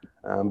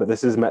 But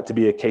this is meant to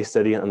be a case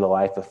study on the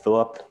life of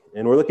Philip.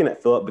 And we're looking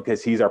at Philip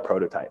because he's our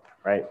prototype,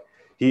 right?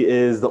 He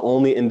is the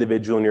only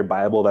individual in your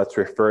Bible that's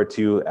referred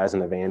to as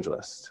an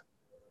evangelist.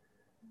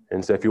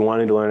 And so if you're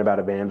wanting to learn about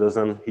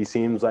evangelism, he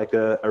seems like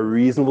a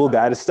reasonable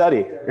guy to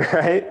study,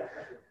 right?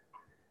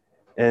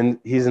 And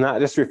he's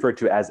not just referred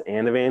to as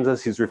an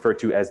evangelist, he's referred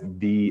to as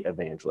the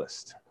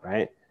evangelist,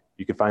 right?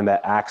 You can find that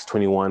Acts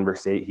 21,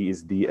 verse 8, he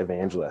is the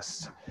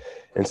evangelist.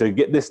 And so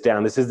get this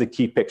down, this is the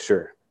key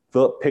picture.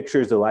 Philip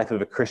pictures the life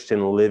of a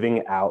Christian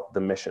living out the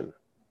mission.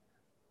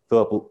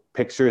 Philip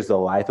pictures the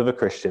life of a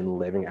Christian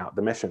living out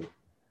the mission.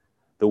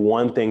 The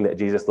one thing that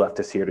Jesus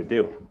left us here to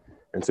do.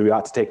 And so we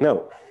ought to take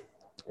note.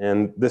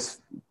 And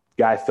this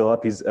guy,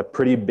 Philip, he's a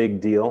pretty big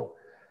deal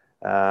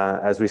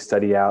as we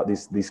study out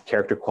these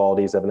character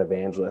qualities of an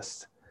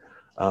evangelist.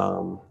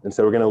 And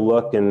so we're going to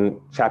look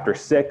in chapter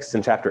 6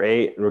 and chapter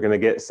 8, and we're going to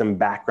get some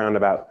background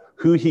about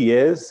who he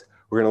is.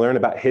 We're going to learn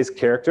about his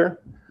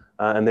character.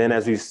 And then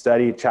as we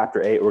study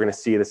chapter 8, we're going to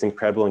see this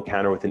incredible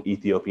encounter with an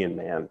Ethiopian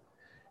man.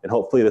 And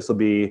hopefully this will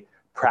be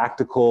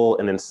practical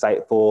and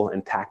insightful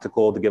and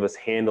tactical to give us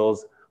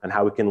handles on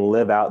how we can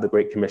live out the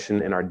Great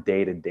Commission in our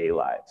day-to-day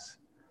lives.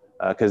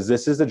 Because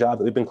this is the job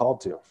that we've been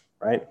called to,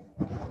 right?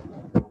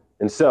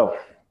 And so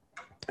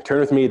turn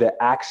with me to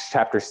Acts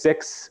chapter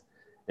 6,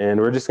 and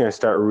we're just going to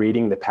start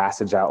reading the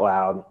passage out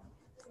loud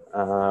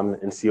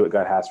and see what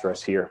God has for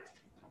us here.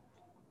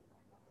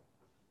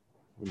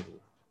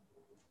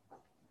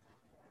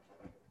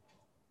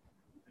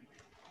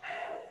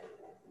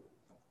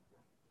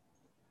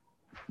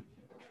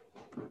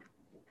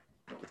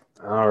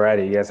 All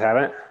righty, you guys have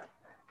it?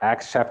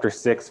 Acts chapter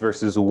 6,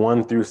 verses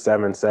 1 through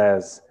 7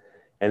 says,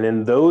 "And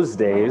in those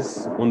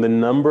days, when the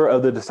number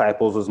of the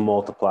disciples was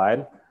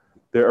multiplied,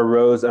 there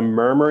arose a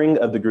murmuring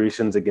of the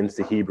Grecians against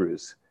the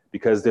Hebrews,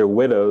 because their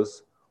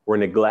widows were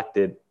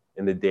neglected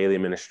in the daily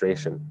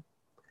administration.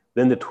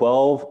 Then the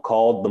 12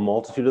 called the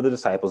multitude of the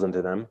disciples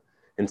unto them,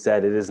 and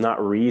said, It is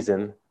not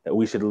reason that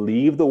we should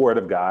leave the word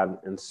of God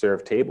and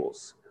serve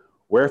tables.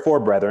 Wherefore,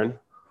 brethren,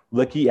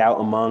 look ye out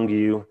among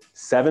you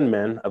 7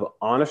 men of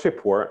honest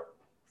report,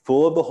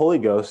 full of the Holy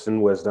Ghost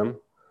and wisdom,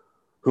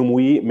 whom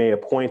we may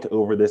appoint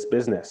over this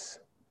business.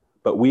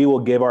 But we will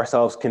give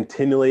ourselves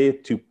continually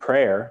to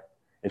prayer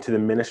and to the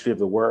ministry of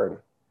the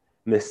word.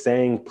 And this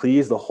saying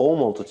pleased the whole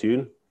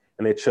multitude,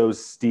 and they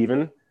chose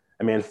Stephen,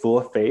 a man full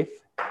of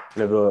faith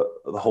and of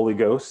the Holy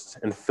Ghost,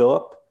 and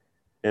Philip,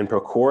 and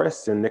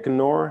Prochorus, and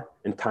Nicanor,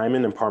 and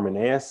Timon, and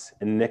Parmenas,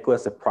 and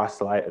Nicholas, a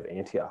proselyte of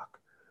Antioch,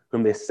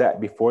 whom they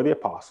set before the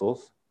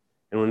apostles.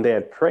 And when they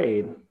had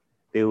prayed,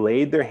 they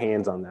laid their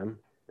hands on them,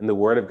 and the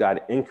word of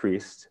God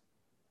increased,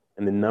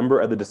 and the number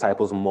of the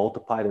disciples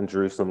multiplied in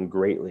Jerusalem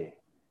greatly,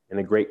 and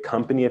a great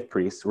company of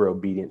priests were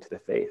obedient to the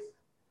faith.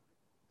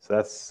 So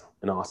that's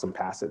an awesome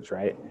passage,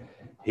 right?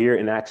 Here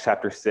in Acts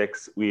chapter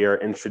 6, we are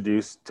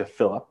introduced to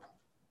Philip.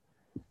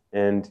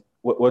 And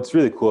what's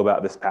really cool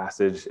about this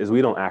passage is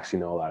we don't actually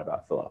know a lot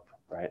about Philip,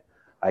 right?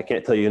 I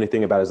can't tell you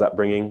anything about his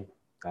upbringing.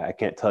 I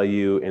can't tell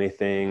you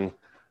anything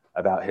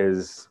about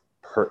his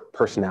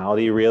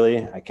personality,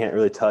 really. I can't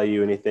really tell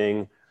you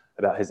anything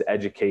about his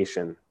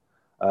education.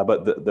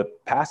 But the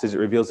passage, it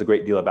reveals a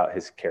great deal about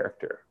his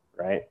character,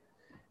 right?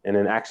 And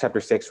in Acts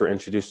chapter 6, we're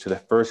introduced to the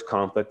first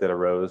conflict that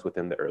arose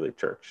within the early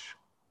church.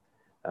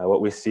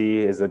 What we see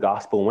is the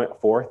gospel went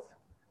forth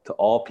to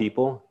all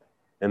people,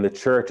 and the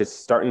church is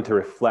starting to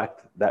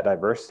reflect that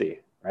diversity,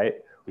 right?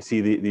 We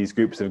see these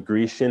groups of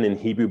Grecian and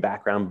Hebrew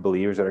background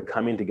believers that are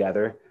coming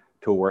together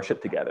to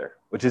worship together,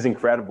 which is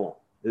incredible.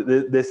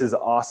 This is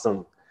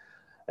awesome.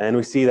 And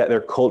we see that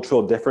their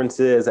cultural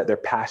differences, that their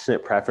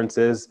passionate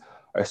preferences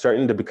are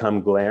starting to become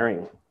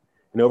glaring.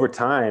 And over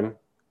time,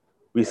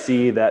 we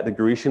see that the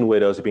Grecian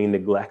widows are being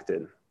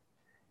neglected.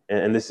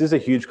 And this is a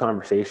huge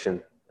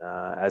conversation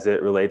as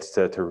it relates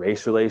to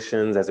race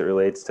relations, as it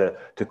relates to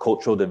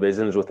cultural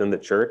divisions within the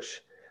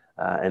church.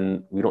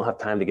 And we don't have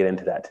time to get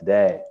into that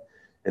today.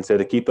 And so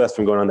to keep us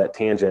from going on that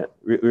tangent,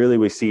 really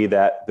we see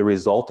that the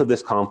result of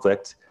this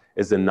conflict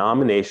is the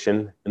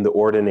nomination and the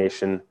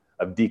ordination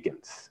of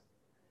deacons.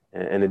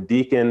 And a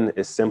deacon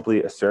is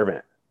simply a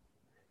servant.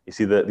 You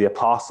see, the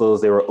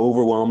apostles, they were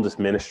overwhelmed with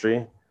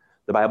ministry.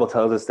 The Bible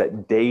tells us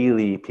that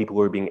daily people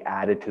were being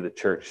added to the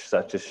church,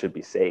 such as should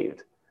be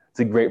saved. It's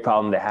a great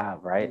problem to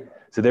have, right?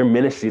 So their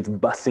ministry is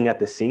busting at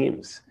the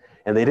seams.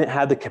 And they didn't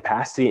have the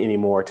capacity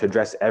anymore to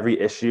address every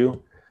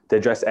issue, to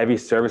address every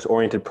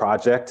service-oriented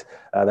project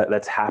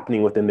that's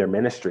happening within their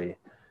ministry.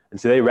 And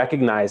so they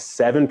recognized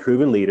 7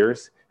 proven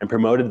leaders and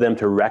promoted them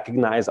to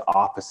recognize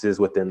offices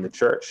within the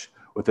church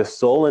with the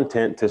sole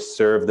intent to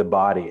serve the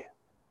body.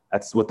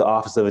 That's what the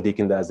office of a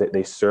deacon does.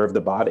 They serve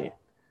the body.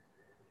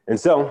 And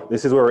so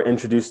this is where we're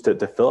introduced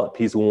to Philip.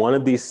 He's one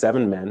of these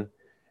 7 men.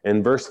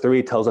 And verse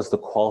 3 tells us the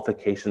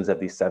qualifications of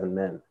these 7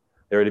 men.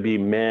 They are to be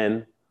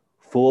men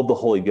full of the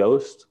Holy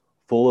Ghost,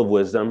 full of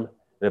wisdom,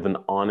 and of an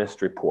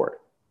honest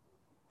report.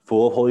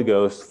 Full of Holy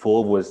Ghost,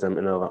 full of wisdom,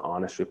 and of an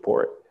honest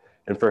report.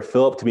 And for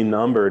Philip to be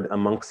numbered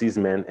amongst these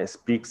men, it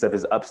speaks of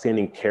his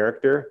upstanding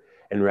character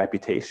and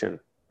reputation,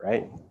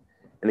 right?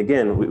 And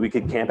again, we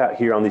could camp out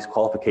here on these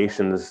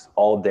qualifications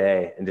all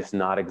day and just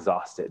not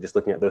exhaust it, just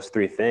looking at those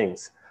 3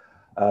 things.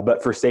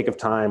 But for sake of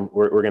time,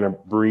 we're going to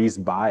breeze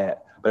by it.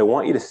 But I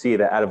want you to see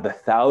that out of the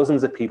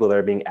thousands of people that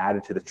are being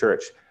added to the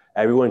church,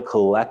 everyone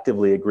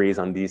collectively agrees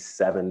on these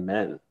 7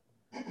 men.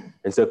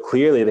 And so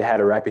clearly they had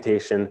a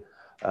reputation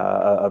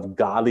of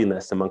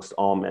godliness amongst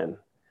all men.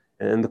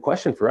 And the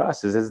question for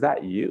us is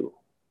that you?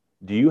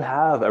 Do you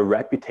have a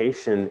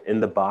reputation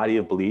in the body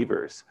of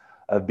believers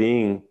of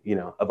being,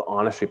 of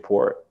honest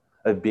report,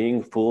 of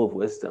being full of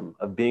wisdom,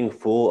 of being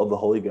full of the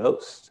Holy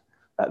Ghost?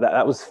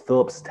 That was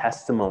Philip's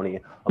testimony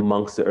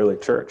amongst the early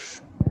church.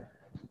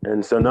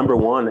 And so number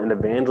 1, an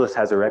evangelist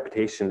has a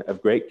reputation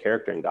of great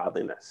character and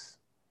godliness.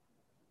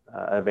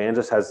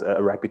 Evangelist has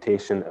a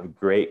reputation of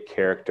great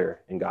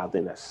character and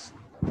godliness.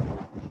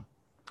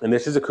 And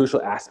this is a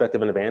crucial aspect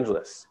of an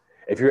evangelist.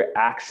 If your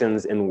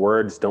actions and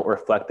words don't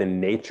reflect the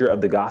nature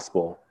of the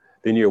gospel,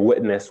 then your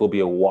witness will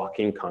be a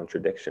walking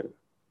contradiction.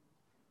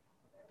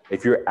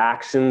 If your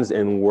actions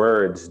and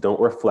words don't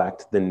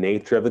reflect the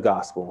nature of the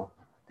gospel,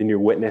 then your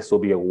witness will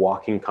be a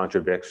walking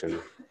contradiction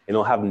and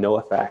it'll have no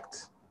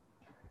effect.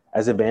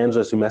 As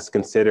evangelists, we must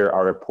consider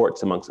our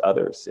reports amongst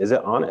others. Is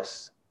it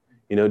honest?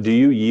 Do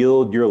you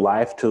yield your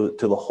life to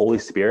the Holy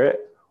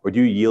Spirit, or do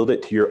you yield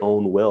it to your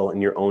own will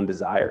and your own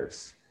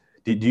desires?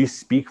 Do you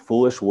speak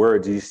foolish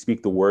words? Do you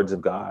speak the words of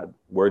God,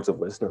 words of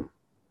wisdom?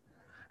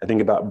 I think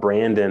about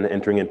Brandon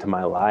entering into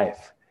my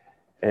life,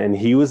 and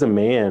he was a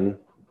man,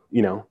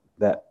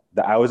 that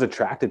I was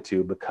attracted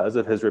to because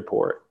of his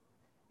report.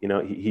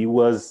 He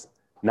was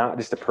not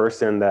just a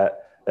person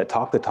that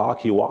talked the talk,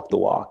 he walked the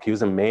walk. He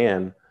was a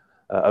man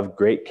of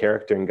great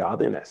character and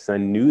godliness. And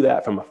I knew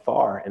that from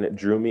afar, and it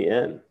drew me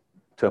in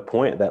to a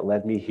point that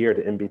led me here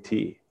to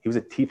MBT. He was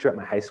a teacher at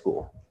my high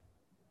school.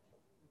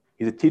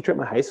 He's a teacher at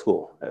my high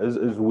school. It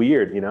was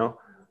weird,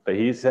 but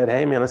he said,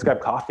 "Hey man, let's grab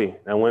coffee."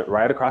 And I went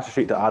right across the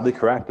street to Oddly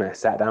Correct, and I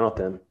sat down with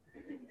him,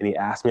 and he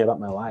asked me about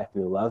my life,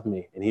 and he loved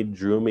me, and he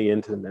drew me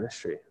into the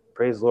ministry.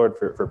 Praise the Lord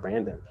for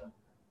Brandon.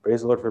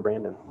 Praise the Lord for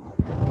Brandon.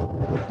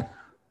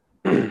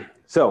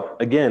 So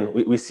again,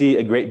 we see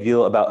a great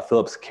deal about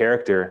Philip's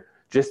character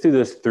just through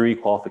those 3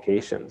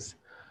 qualifications.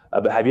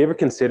 But have you ever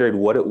considered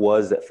what it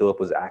was that Philip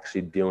was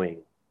actually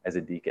doing as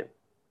a deacon?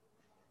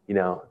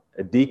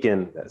 A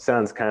deacon, that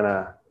sounds kind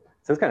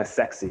of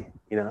sexy.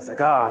 It's like,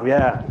 oh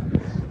yeah,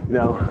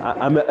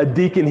 I'm a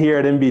deacon here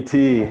at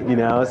MBT.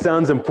 It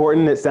sounds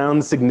important. It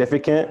sounds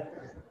significant.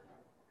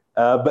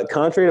 But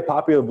contrary to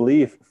popular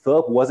belief,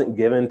 Philip wasn't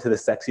given to the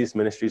sexiest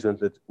ministries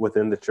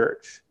within the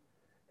church.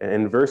 And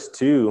in verse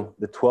 2,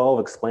 the 12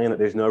 explain that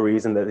there's no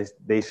reason that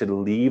they should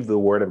leave the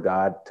word of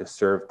God to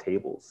serve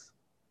tables.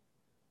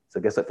 So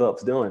guess what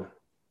Philip's doing?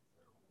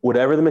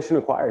 Whatever the mission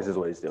requires is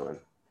what he's doing.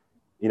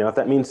 If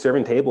that means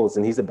serving tables,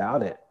 then he's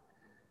about it.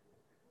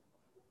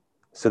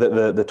 So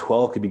that the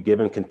 12 could be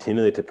given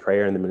continually to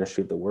prayer and the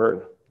ministry of the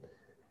word.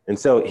 And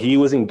so he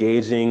was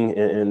engaging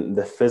in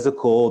the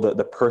physical,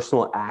 the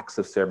personal acts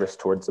of service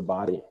towards the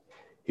body.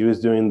 He was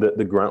doing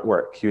the grunt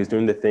work. He was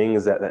doing the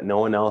things that no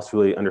one else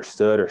really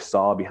understood or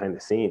saw behind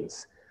the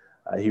scenes.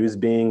 He was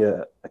being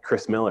a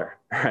Chris Miller,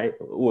 right?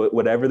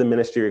 Whatever the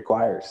ministry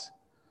requires.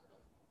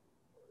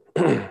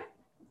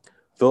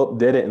 Philip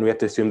did it, and we have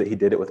to assume that he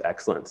did it with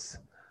excellence,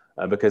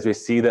 because we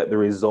see that the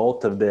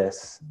result of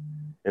this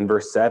in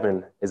verse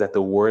 7 is that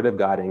the word of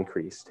God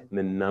increased and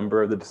the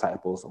number of the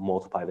disciples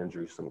multiplied in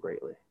Jerusalem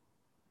greatly.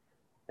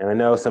 And I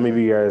know some of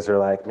you guys are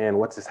like, man,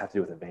 what's this have to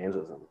do with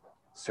evangelism?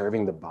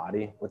 Serving the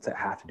body? What's that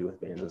have to do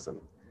with evangelism?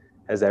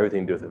 It has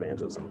everything to do with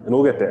evangelism. And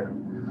we'll get there.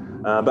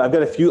 But I've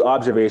got a few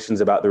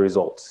observations about the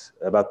results,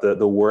 about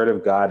the word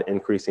of God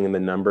increasing and the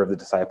number of the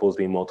disciples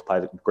being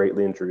multiplied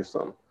greatly in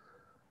Jerusalem.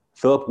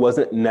 Philip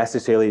wasn't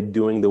necessarily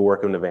doing the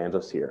work of an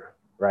evangelist here,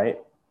 right?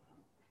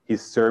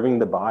 He's serving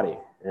the body.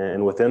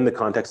 And within the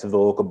context of the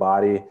local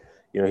body,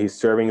 he's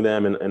serving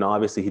them, and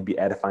obviously he'd be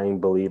edifying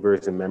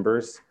believers and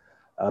members.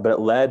 But it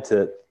led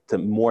to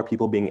more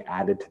people being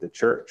added to the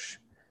church.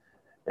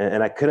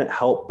 And I couldn't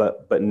help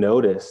but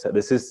notice that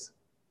this is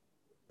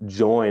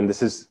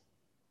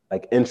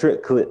like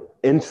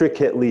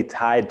intricately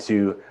tied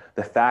to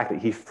the fact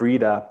that he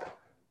freed up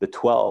the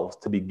 12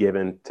 to be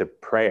given to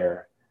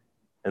prayer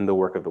and the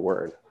work of the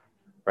word,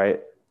 right?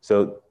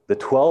 So the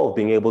 12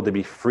 being able to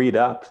be freed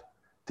up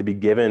to be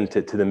given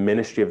to the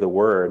ministry of the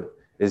word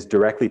is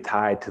directly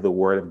tied to the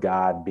word of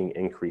God being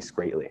increased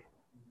greatly,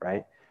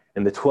 right?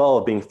 And the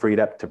 12 being freed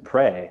up to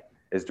pray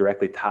is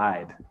directly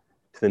tied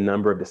to the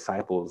number of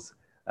disciples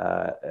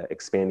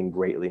expanding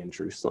greatly in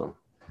Jerusalem.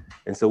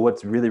 And so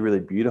what's really, really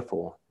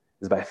beautiful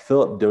is by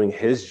Philip doing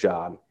his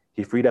job,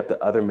 he freed up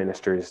the other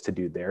ministers to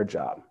do their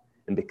job.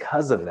 And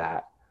because of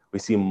that, we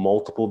see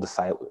multiple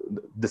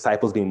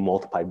disciples being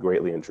multiplied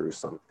greatly in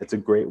Jerusalem. It's a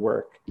great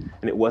work.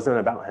 And it wasn't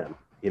about him,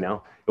 It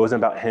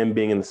wasn't about him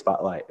being in the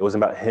spotlight. It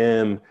wasn't about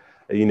him,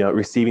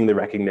 receiving the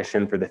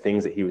recognition for the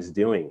things that he was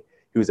doing.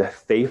 He was a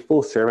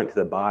faithful servant to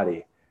the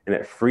body, and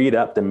it freed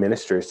up the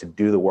ministers to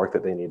do the work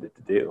that they needed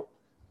to do.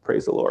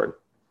 Praise the Lord.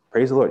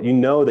 Praise the Lord. You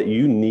know that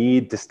you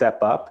need to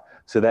step up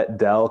so that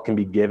Dell can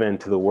be given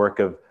to the work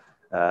of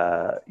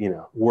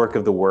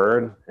the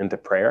word and to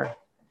prayer.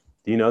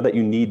 Do you know that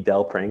you need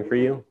Dell praying for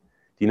you?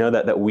 Do you know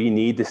that we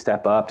need to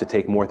step up to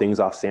take more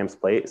things off Sam's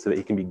plate so that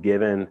he can be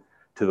given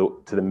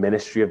to the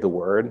ministry of the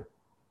word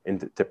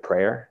and to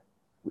prayer?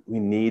 We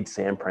need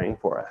Sam praying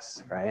for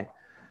us, right?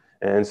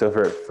 And so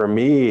for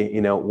me,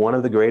 one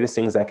of the greatest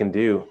things I can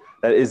do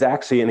that is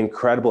actually an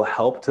incredible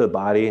help to the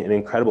body, an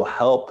incredible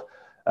help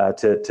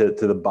to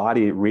the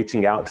body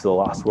reaching out to the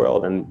lost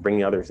world and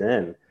bringing others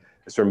in,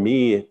 is for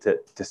me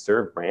to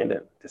serve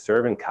Brandon, to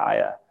serve in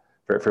Kaya,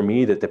 for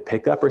me to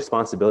pick up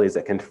responsibilities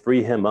that can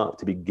free him up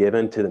to be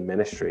given to the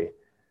ministry,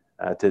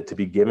 to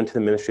be given to the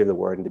ministry of the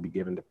word and to be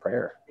given to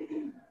prayer.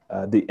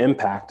 The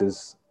impact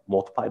is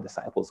multiplied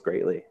disciples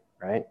greatly,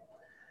 right?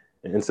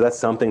 And so that's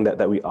something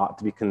that we ought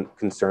to be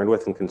concerned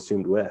with and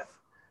consumed with.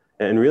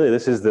 And really,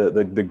 this is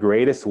the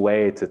greatest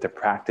way to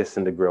practice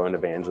and to grow in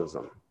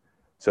evangelism.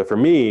 So for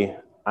me,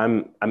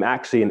 I'm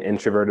actually an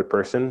introverted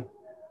person.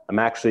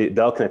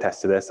 Dell can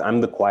attest to this.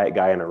 I'm the quiet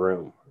guy in a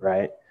room,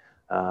 right?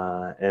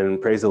 And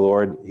praise the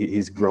Lord,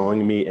 he's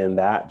growing me in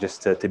that,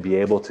 just to be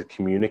able to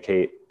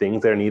communicate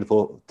things that are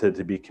needful to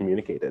be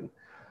communicated.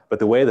 But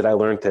the way that I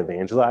learned to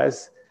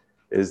evangelize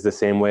is the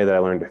same way that I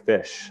learned to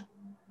fish.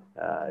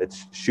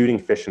 It's shooting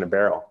fish in a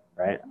barrel,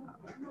 right?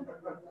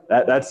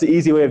 That's the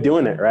easy way of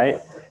doing it, right?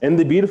 And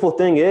the beautiful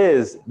thing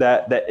is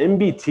that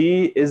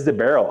MBT is the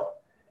barrel.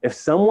 If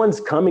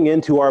someone's coming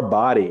into our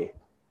body,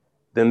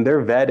 then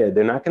they're vetted.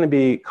 They're not going to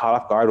be caught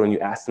off guard when you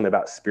ask them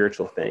about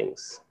spiritual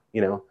things.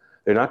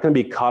 They're not going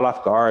to be caught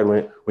off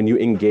guard when you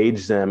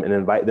engage them and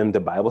invite them to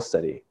Bible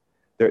study.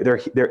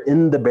 They're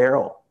in the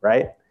barrel,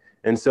 right?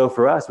 And so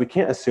for us, we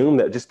can't assume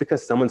that just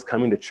because someone's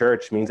coming to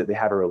church means that they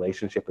have a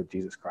relationship with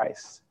Jesus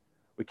Christ.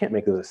 We can't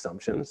make those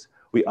assumptions.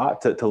 We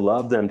ought to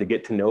love them, to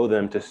get to know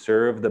them, to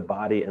serve the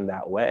body in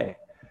that way.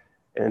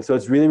 And so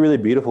it's really, really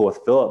beautiful with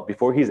Philip.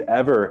 Before he's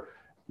ever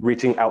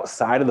reaching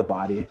outside of the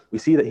body, we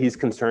see that he's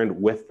concerned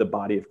with the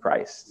body of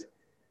Christ,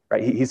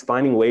 right? He's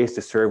finding ways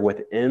to serve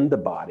within the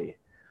body.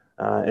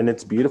 And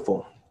it's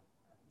beautiful.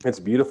 It's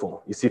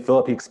beautiful. You see,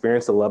 Philip, he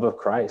experienced the love of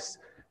Christ,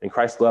 and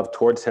Christ's love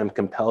towards him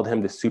compelled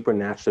him to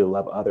supernaturally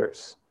love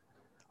others.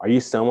 Are you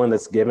someone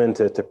that's given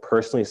to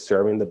personally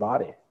serving the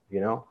body?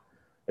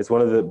 It's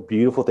one of the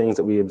beautiful things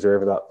that we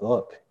observe about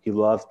Philip. He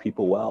loves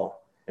people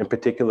well, in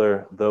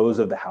particular, those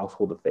of the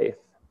household of faith.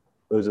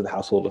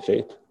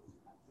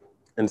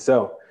 And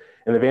so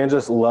an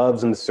evangelist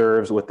loves and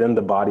serves within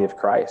the body of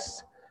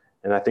Christ.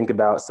 And I think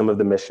about some of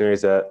the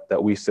missionaries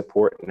that we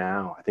support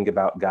now. I think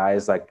about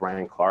guys like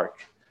Brian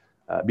Clark.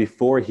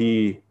 Before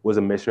he was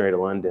a missionary to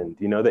London,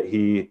 do you know that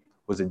he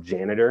was a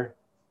janitor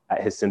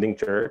at his sending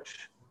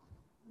church?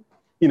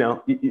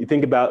 You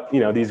think about,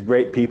 these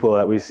great people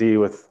that we see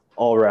with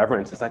all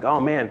reverence. It's like, oh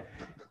man,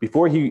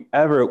 Before he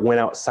ever went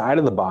outside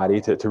of the body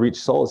to reach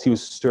souls, he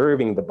was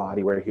serving the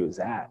body where he was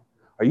at.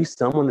 Are you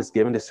someone that's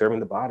given to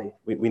serving the body?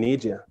 We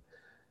need you.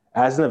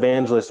 As an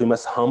evangelist, we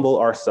must humble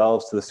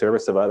ourselves to the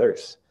service of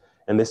others.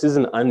 And this is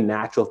an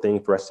unnatural thing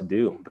for us to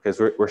do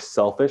because we're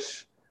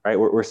selfish, right?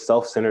 We're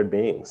self-centered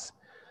beings.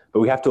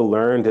 But we have to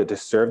learn to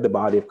serve the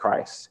body of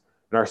Christ.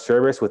 And our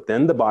service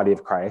within the body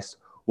of Christ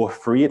will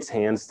free its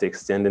hands to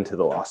extend into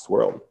the lost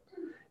world.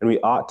 And we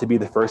ought to be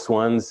the first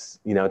ones,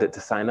 to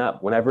sign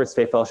up. Whenever it's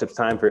Faith Fellowship's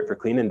time for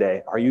Cleaning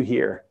Day, are you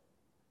here?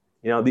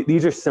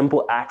 These are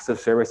simple acts of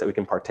service that we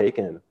can partake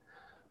in.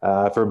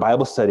 For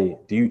Bible study,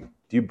 do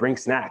you bring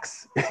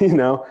snacks?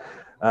 Do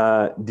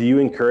you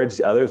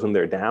encourage others when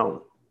they're down?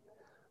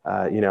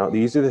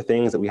 These are the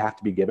things that we have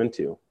to be given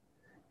to.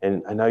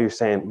 And I know you're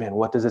saying, man,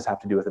 what does this have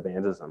to do with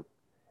evangelism?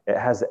 It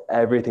has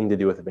everything to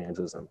do with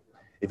evangelism.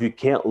 If you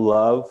can't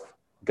love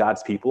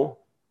God's people,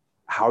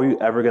 how are you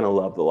ever going to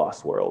love the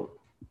lost world?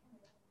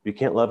 If you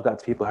can't love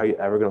God's people, how are you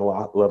ever going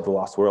to love the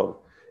lost world?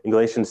 In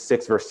Galatians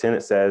 6, verse 10,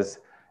 it says,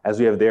 as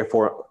we have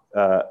therefore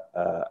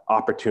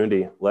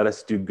opportunity, let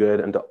us do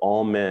good unto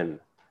all men,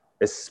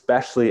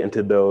 especially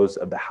unto those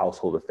of the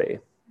household of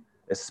faith,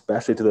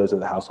 especially to those of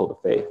the household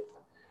of faith.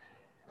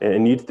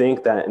 And you'd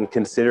think that in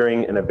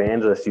considering an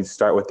evangelist, you'd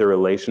start with their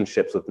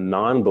relationships with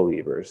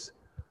non-believers.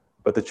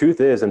 But the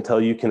truth is,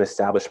 until you can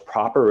establish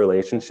proper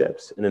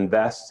relationships and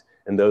invest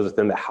in those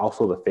within the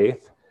household of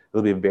faith,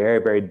 it'll be very,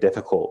 very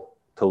difficult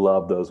to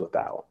love those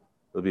without.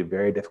 It'll be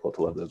very difficult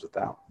to love those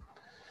without.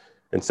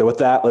 And so with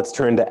that, let's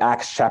turn to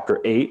Acts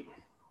chapter 8,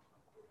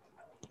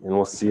 and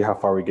we'll see how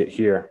far we get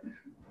here.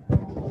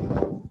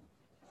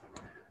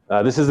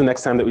 This is the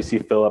next time that we see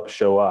Philip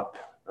show up.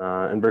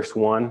 In verse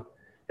 1,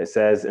 it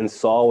says, and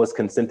Saul was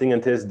consenting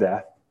unto his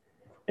death,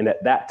 and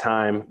at that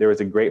time there was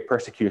a great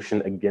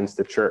persecution against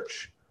the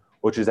church,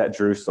 which is at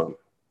Jerusalem.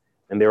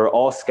 And they were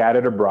all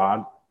scattered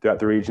abroad throughout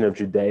the region of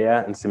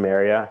Judea and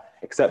Samaria,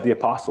 except the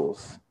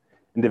apostles.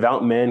 And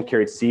devout men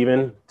carried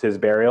Stephen to his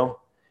burial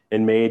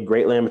and made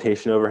great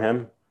lamentation over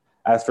him.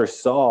 As for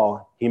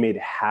Saul, he made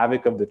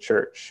havoc of the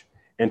church,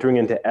 entering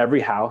into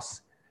every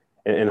house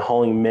and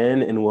hauling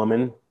men and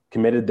women,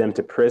 committed them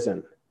to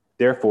prison.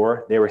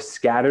 Therefore, they were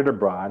scattered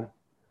abroad,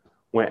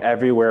 went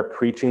everywhere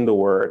preaching the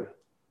word.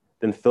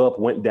 Then Philip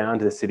went down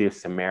to the city of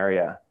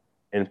Samaria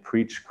and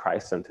preached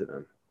Christ unto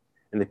them.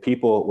 And the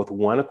people with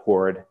one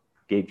accord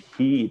gave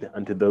heed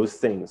unto those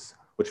things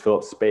which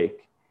Philip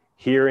spake,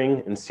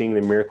 hearing and seeing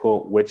the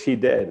miracle which he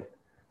did.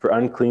 For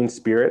unclean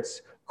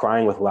spirits,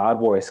 crying with loud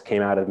voice,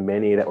 came out of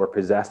many that were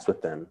possessed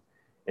with them.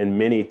 And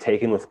many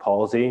taken with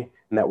palsy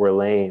and that were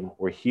lame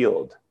were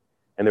healed.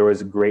 And there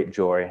was great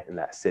joy in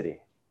that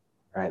city.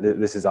 All right,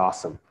 this is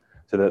awesome.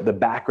 So the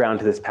background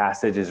to this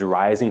passage is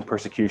rising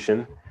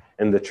persecution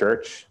in the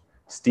church.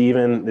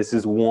 Stephen, this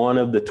is one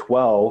of the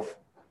 12,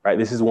 right?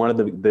 This is one of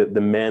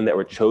the men that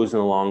were chosen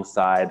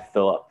alongside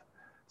Philip.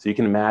 So you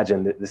can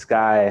imagine that this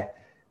guy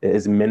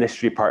is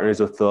ministry partners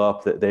with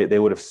Philip, that they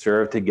would have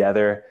served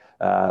together,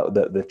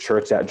 the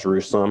church at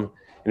Jerusalem.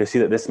 And you see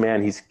that this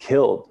man, he's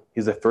killed.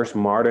 He's the first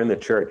martyr in the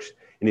church,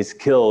 and he's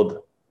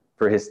killed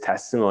for his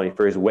testimony,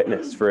 for his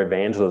witness, for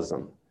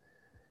evangelism.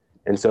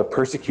 And so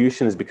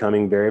persecution is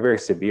becoming very, very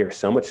severe,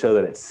 so much so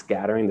that it's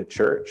scattering the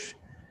church.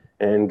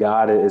 And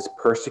God is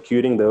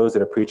persecuting those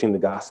that are preaching the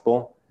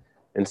gospel.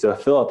 And so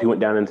Philip, he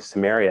went down into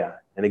Samaria.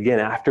 And again,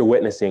 after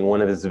witnessing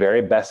one of his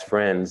very best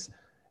friends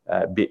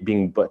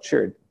being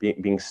butchered,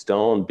 being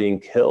stoned, being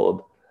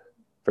killed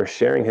for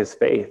sharing his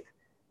faith,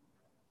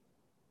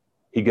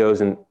 he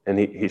goes and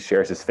he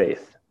shares his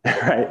faith,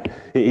 right?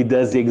 He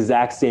does the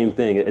exact same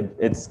thing.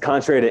 It's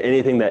contrary to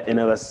anything that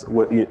any of us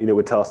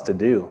would tell us to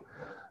do.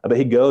 But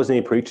he goes and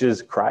he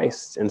preaches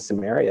Christ in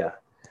Samaria.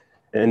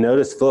 And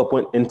notice Philip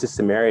went into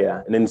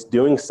Samaria, and in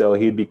doing so,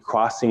 he'd be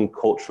crossing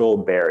cultural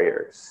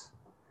barriers,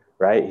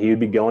 right? He would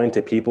be going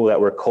to people that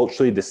were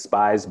culturally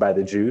despised by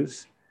the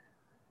Jews.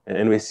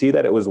 And we see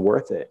that it was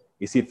worth it.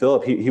 You see,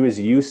 Philip, he was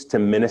used to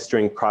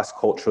ministering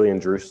cross-culturally in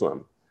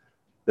Jerusalem.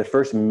 The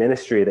first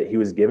ministry that he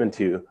was given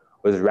to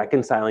was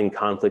reconciling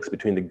conflicts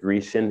between the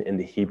Grecian and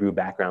the Hebrew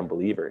background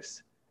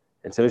believers.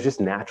 And so it was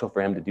just natural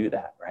for him to do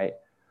that, right?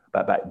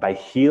 But by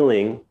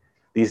healing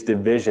these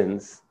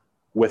divisions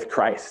with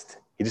Christ,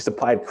 he just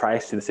applied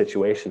Christ to the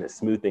situation. It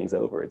smoothed things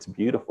over. It's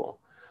beautiful.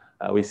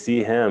 We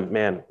see him,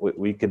 man,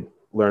 we could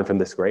learn from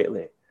this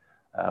greatly.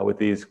 With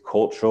these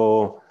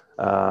cultural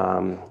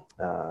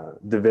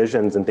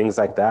divisions and things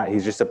like that,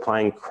 he's just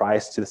applying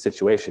Christ to the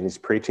situation. He's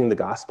preaching the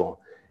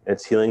gospel, and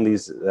it's healing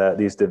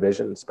these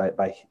divisions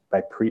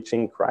by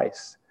preaching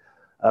Christ.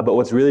 But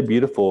what's really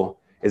beautiful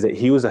is that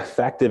he was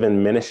effective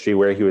in ministry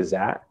where he was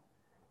at.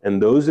 And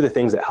those are the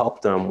things that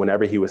helped him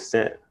whenever he was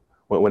sent.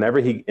 Whenever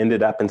he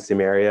ended up in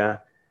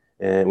Samaria,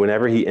 and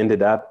whenever he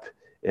ended up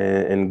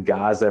in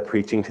Gaza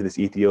preaching to this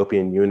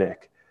Ethiopian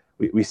eunuch,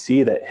 we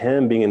see that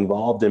him being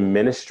involved in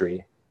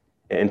ministry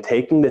and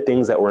taking the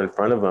things that were in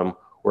front of him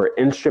were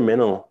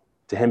instrumental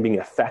to him being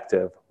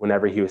effective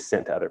whenever he was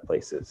sent to other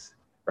places,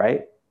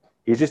 right?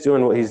 He's just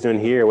doing what he's doing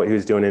here, what he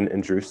was doing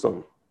in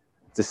Jerusalem.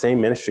 It's the same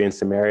ministry in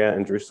Samaria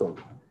and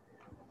Jerusalem.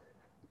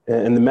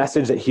 And the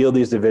message that healed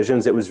these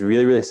divisions, it was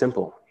really, really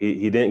simple.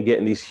 He didn't get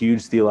in these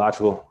huge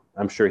theological,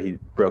 I'm sure he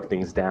broke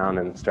things down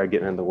and started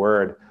getting into the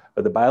word,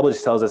 but the Bible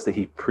just tells us that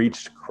he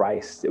preached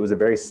Christ. It was a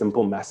very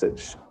simple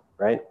message,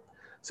 right?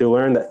 So we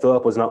learned that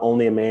Philip was not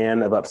only a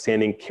man of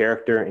upstanding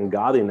character and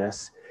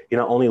godliness, he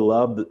not only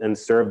loved and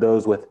served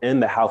those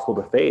within the household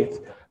of faith,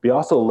 but he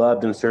also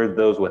loved and served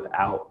those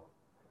without,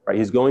 right?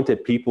 He's going to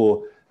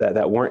people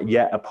that weren't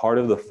yet a part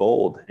of the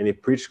fold, and he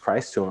preached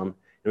Christ to them,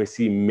 and we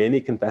see many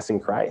confessing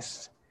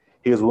Christ.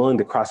 He was willing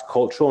to cross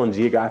cultural and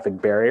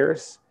geographic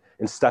barriers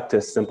and stuck to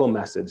a simple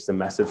message, the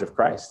message of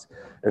Christ.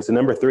 And so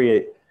number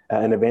 3,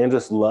 an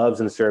evangelist loves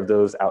and serves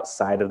those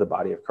outside of the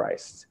body of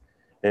Christ.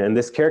 And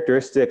this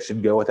characteristic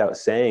should go without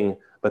saying,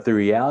 but the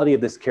reality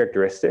of this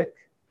characteristic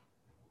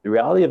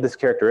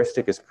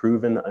is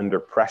proven under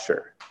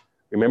pressure.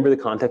 Remember the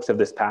context of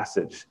this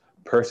passage.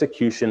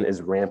 Persecution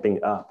is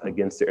ramping up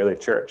against the early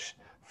church.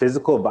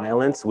 Physical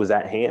violence was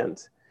at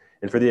hand.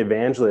 And for the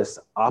evangelist,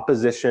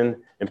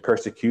 opposition and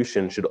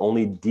persecution should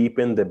only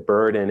deepen the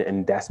burden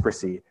and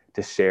desperacy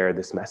to share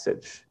this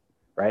message,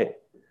 right?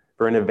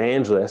 For an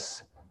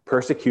evangelist,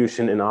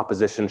 persecution and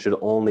opposition should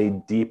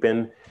only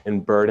deepen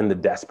and burden the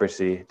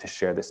desperacy to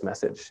share this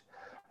message.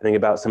 I think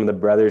about some of the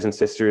brothers and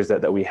sisters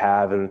that we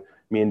have, and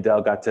me and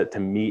Del got to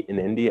meet in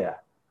India.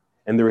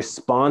 And the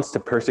response to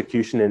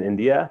persecution in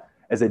India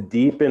is a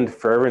deepened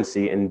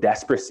fervency and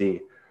desperacy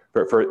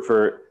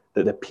for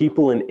the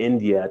people in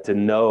India to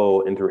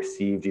know and to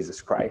receive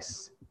Jesus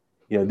Christ.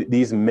 You know,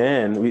 these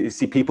men, we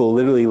see people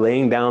literally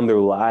laying down their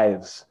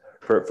lives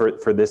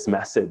for this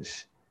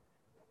message.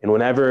 And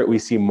whenever we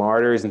see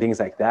martyrs and things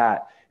like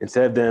that,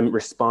 instead of them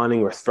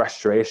responding with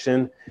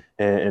frustration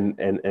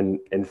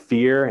and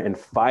fear and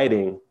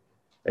fighting,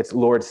 it's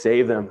Lord,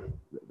 save them.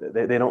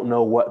 They don't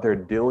know what they're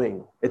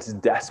doing. It's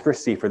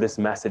desperacy for this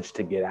message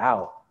to get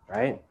out,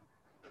 right?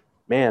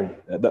 Man,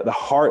 the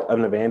heart of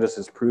an evangelist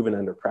is proven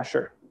under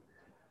pressure.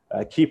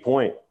 Key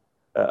point,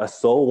 a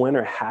soul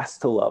winner has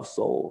to love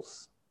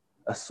souls.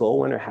 A soul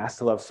winner has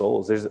to love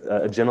souls. There's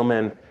a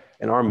gentleman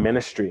in our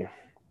ministry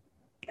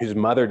whose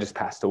mother just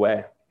passed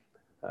away.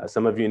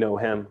 Some of you know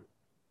him.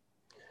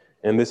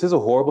 And this is a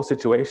horrible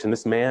situation.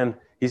 This man,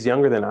 he's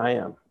younger than I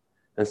am.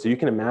 And so you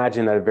can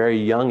imagine at a very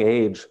young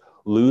age,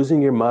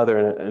 losing your mother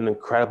in an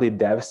incredibly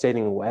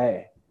devastating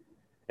way.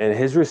 And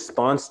his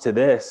response to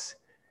this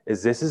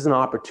is an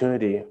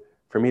opportunity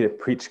for me to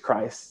preach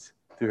Christ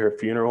through her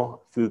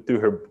funeral,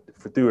 through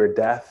her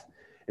death.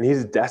 And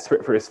he's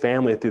desperate for his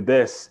family through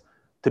this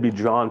to be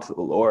drawn to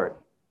the Lord.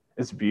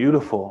 It's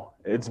beautiful.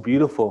 It's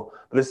beautiful.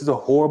 But this is a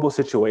horrible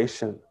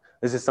situation.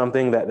 This is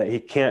something that he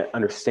can't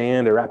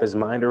understand or wrap his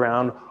mind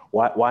around.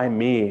 Why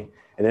me?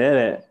 And in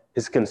it,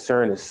 his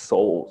concern is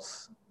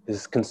souls.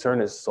 His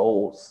concern is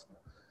souls.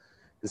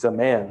 He's a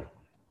man.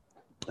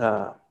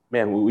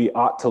 We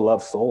ought to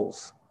love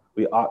souls.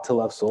 We ought to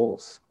love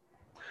souls.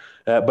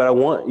 But I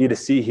want you to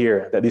see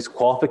here that these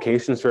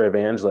qualifications for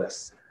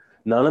evangelists,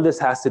 none of this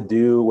has to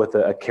do with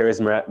a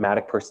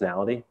charismatic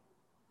personality,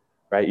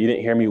 right? You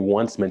didn't hear me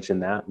once mention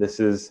that. This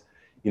is,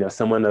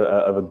 someone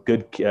of a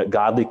good,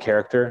 godly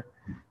character,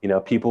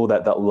 people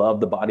that love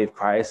the body of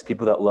Christ,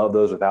 people that love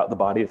those without the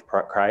body of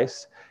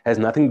Christ. It has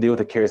nothing to do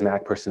with a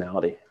charismatic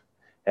personality.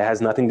 It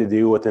has nothing to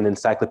do with an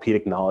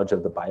encyclopedic knowledge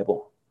of the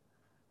Bible,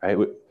 right?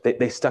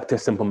 They stuck to a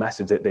simple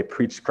message. They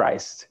preached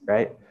Christ,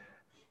 right?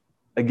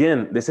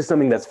 Again, this is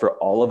something that's for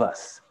all of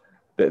us.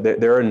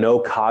 There are no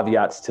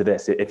caveats to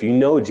this. If you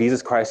know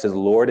Jesus Christ as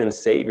Lord and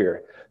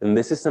Savior, then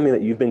this is something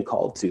that you've been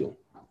called to,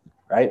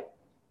 right?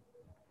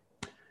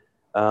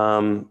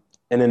 And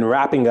then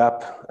wrapping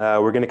up,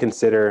 we're going to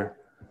consider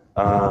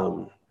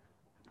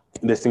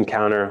this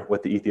encounter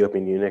with the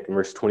Ethiopian eunuch in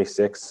verse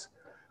 26.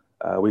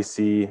 We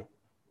see,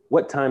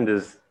 what time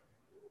does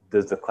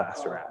the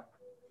class wrap?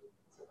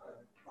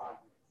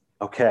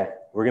 Okay,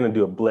 we're going to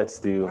do a blitz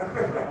through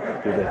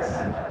this.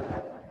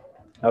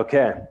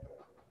 Okay.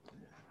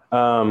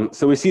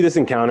 So we see this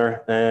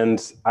encounter,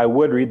 and I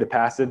would read the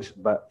passage,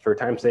 but for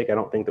time's sake, I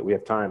don't think that we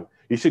have time.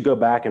 You should go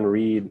back and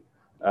read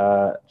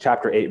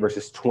chapter 8,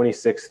 verses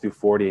 26 through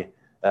 40.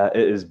 It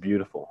is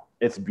beautiful.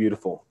 It's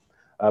beautiful.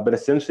 But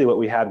essentially what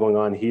we have going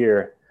on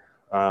here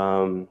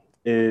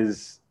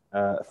is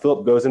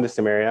Philip goes into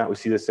Samaria. We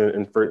see this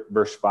in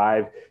verse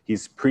 5.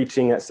 He's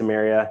preaching at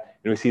Samaria,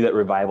 and we see that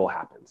revival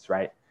happens,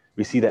 right?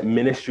 We see that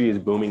ministry is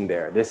booming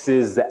there. This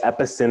is the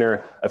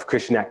epicenter of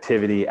Christian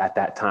activity at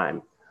that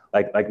time.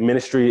 Like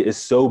ministry is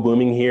so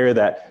booming here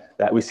that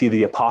we see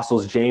the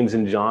apostles James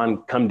and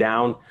John come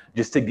down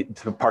just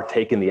to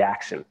partake in the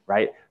action,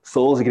 right?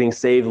 Souls are getting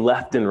saved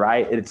left and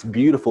right. It's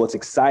beautiful. It's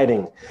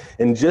exciting.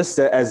 And just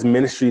as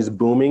ministry is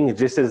booming,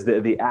 just as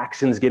the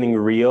action's getting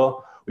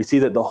real, we see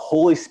that the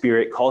Holy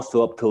Spirit calls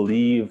Philip to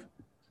leave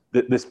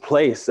this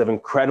place of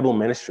incredible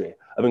ministry,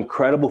 of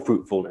incredible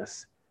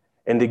fruitfulness,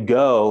 and to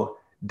go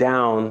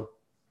down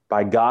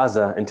by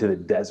Gaza into the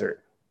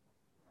desert.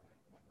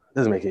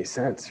 Doesn't make any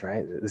sense,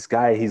 right? This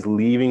guy, he's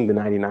leaving the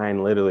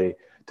 99 literally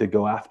to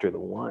go after the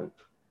one.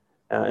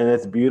 And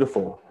it's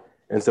beautiful.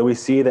 And so we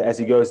see that as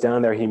he goes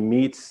down there, he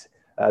meets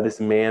this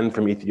man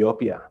from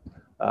Ethiopia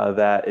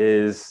that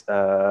is,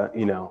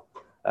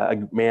 a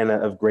man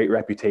of great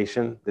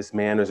reputation. This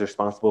man is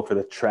responsible for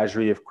the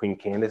treasury of Queen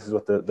Candace, is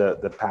what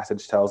the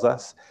passage tells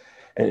us.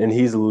 And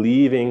he's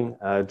leaving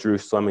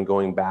Jerusalem and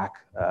going back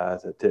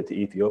to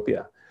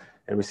Ethiopia.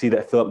 And we see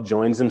that Philip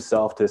joins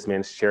himself to this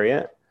man's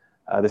chariot.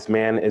 This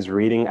man is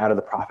reading out of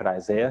the prophet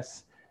Isaiah.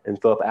 And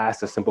Philip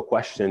asks a simple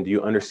question: do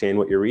you understand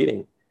what you're reading?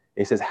 And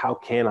he says, how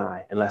can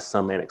I, unless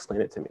some man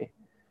explain it to me?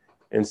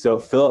 And so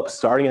Philip,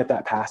 starting at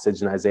that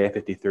passage in Isaiah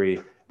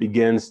 53,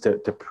 begins to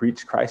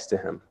preach Christ to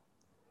him.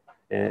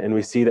 And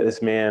we see that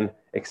this man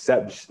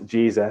accepts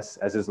Jesus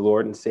as his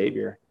Lord and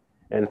Savior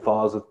and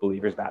follows with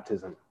believers'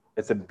 baptism.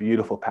 It's a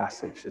beautiful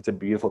passage. It's a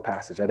beautiful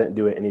passage. I didn't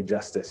do it any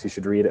justice. You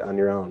should read it on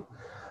your own.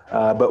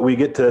 But we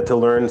get to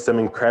learn some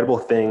incredible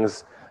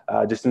things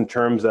just in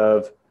terms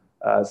of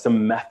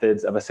some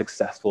methods of a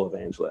successful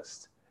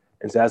evangelist.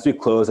 And so as we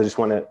close, I just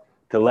want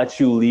to let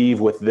you leave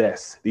with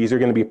this. These are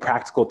going to be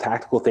practical,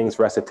 tactical things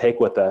for us to take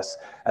with us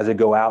as we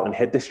go out and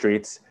hit the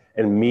streets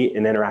and meet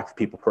and interact with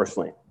people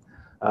personally.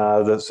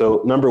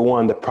 So number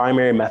one, the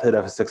primary method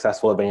of a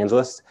successful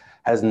evangelist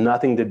has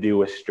nothing to do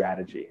with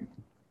strategy.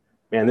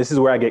 Man, this is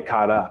where I get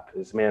caught up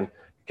is, man,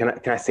 can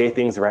I say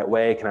things the right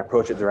way? Can I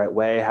approach it the right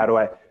way? How do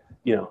I,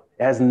 it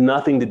has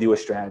nothing to do with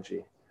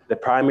strategy. The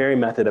primary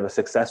method of a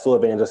successful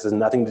evangelist has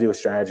nothing to do with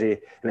strategy,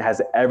 and it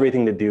has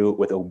everything to do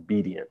with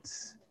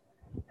obedience.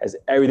 It has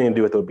everything to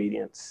do with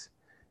obedience.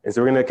 And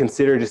so we're going to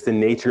consider just the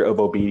nature of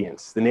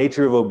obedience. The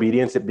nature of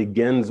obedience, it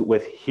begins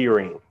with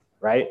hearing,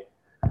 right?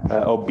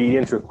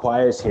 Obedience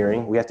requires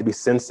hearing. We have to be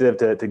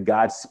sensitive to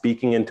God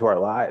speaking into our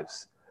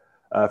lives.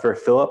 For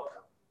Philip,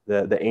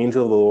 the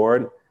angel of the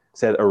Lord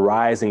said,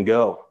 arise and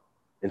go.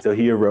 And so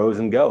he arose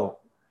and go.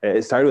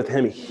 It started with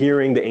him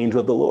hearing the angel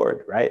of the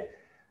Lord, right?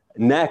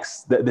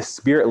 Next, the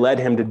Spirit led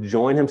him to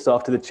join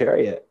himself to the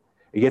chariot.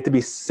 You get to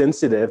be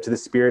sensitive to the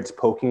Spirit's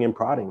poking and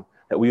prodding,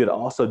 that we would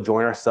also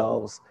join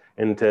ourselves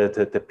and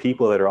to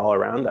people that are all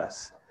around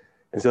us.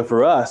 And so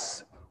for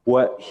us,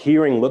 what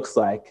hearing looks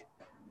like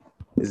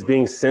is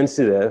being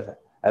sensitive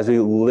as we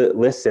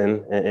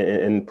listen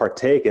and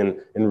partake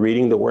in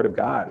reading the Word of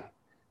God,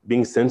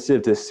 being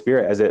sensitive to the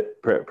Spirit as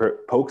it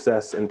pokes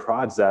us and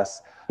prods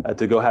us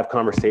to go have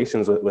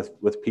conversations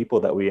with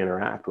people that we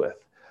interact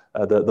with.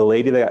 The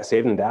lady that got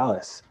saved in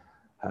Dallas,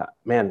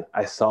 man,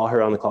 I saw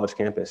her on the college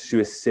campus. She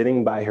was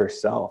sitting by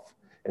herself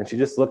and she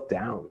just looked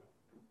down.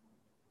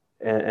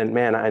 And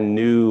man, I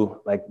knew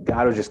like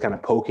God was just kind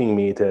of poking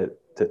me to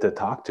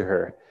talk to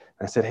her.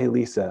 I said, hey,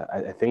 Lisa,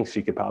 I think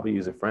she could probably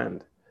use a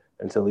friend.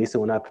 And so Lisa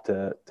went up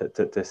to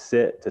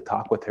sit, to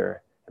talk with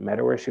her, and met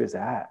her where she was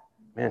at.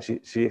 Man,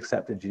 she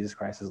accepted Jesus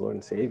Christ as Lord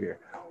and Savior.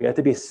 We have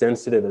to be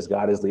sensitive as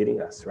God is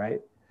leading us, right?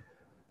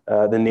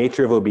 The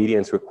nature of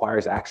obedience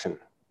requires action.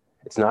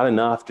 It's not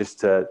enough just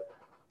to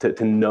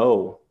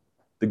know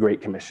the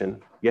Great Commission.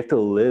 You have to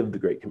live the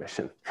Great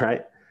Commission,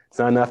 right? It's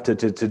not enough to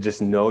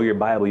just know your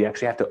Bible. You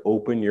actually have to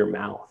open your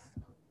mouth.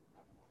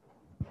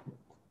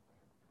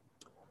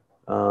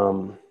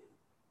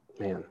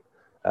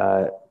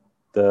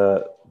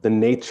 The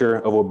nature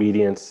of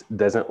obedience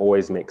doesn't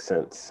always make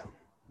sense.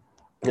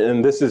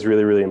 And this is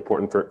really, really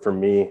important for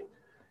me.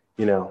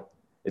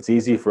 It's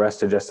easy for us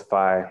to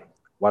justify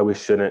why we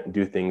shouldn't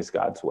do things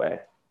God's way,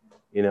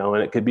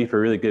 and it could be for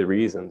really good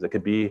reasons. It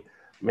could be,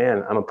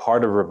 man, I'm a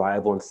part of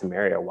revival in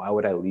Samaria. Why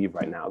would I leave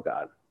right now,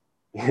 God?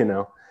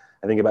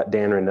 I think about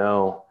Dan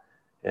Renault,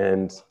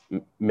 and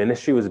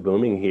ministry was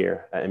booming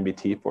here at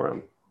MBT for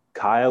him.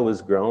 Kyle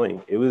was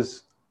growing. It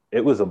was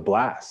a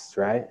blast,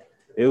 right?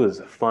 It was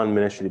a fun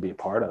ministry to be a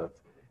part of.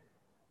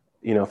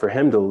 For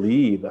him to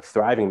leave a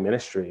thriving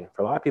ministry,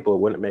 for a lot of people, it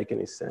wouldn't make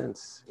any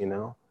sense,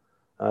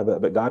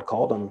 but God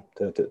called him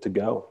to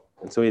go.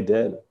 And so he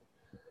did.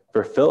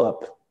 For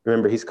Philip,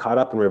 remember, he's caught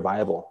up in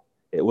revival.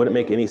 It wouldn't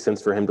make any sense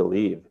for him to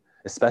leave,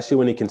 especially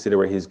when you consider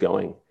where he's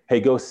going. Hey,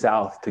 go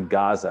south to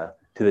Gaza,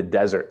 to the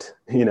desert.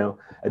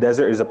 A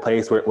desert is a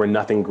place where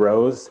nothing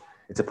grows.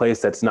 It's a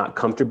place that's not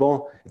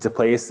comfortable. It's a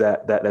place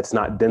that's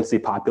not densely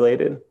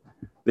populated.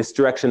 This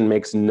direction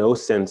makes no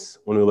sense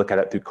when we look at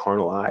it through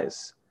carnal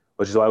eyes,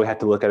 which is why we have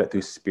to look at it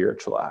through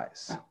spiritual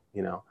eyes.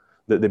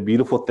 The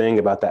beautiful thing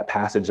about that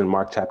passage in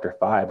Mark chapter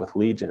 5 with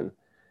Legion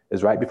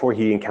is right before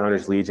he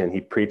encounters Legion,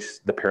 he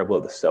preached the parable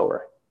of the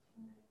sower.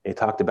 And he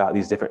talked about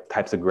these different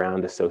types of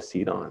ground to sow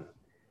seed on.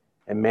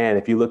 And man,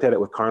 if you looked at it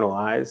with carnal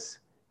eyes,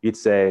 you'd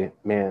say,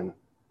 man,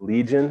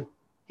 Legion,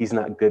 he's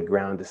not good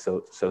ground to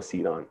sow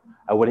seed on.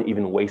 I wouldn't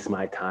even waste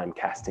my time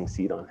casting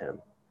seed on him.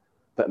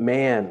 But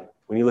man,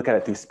 when you look at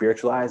it through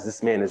spiritual eyes,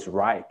 this man is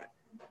ripe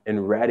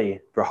and ready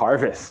for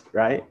harvest,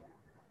 right?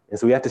 And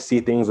so we have to see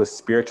things with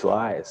spiritual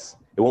eyes.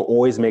 It won't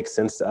always make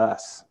sense to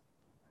us.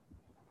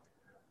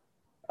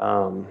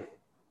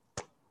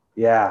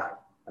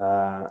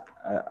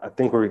 I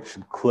think we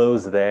should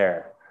close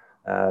there.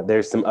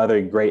 There's some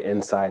other great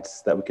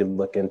insights that we could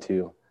look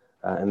into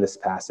in this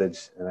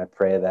passage. And I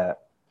pray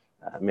that,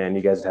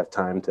 you guys would have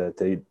time to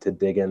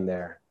dig in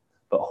there.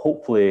 But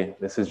hopefully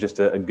this is just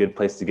a good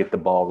place to get the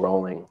ball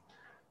rolling.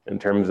 in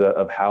terms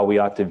of how we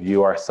ought to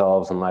view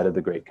ourselves in light of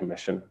the Great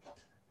Commission.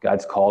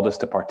 God's called us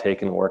to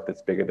partake in a work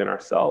that's bigger than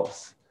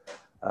ourselves.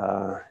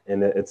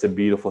 And it's a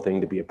beautiful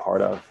thing to be a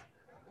part of.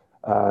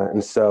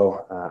 And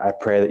so I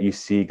pray that you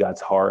see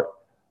God's heart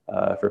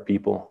for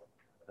people.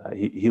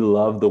 He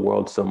loved the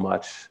world so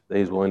much that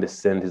he's willing to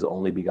send his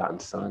only begotten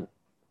son,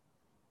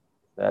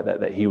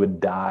 that he would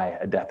die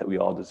a death that we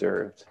all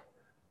deserved.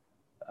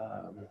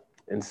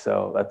 And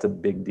so that's a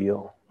big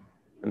deal.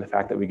 And the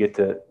fact that we get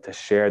to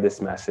share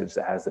this message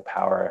that has the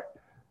power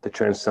to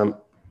transform,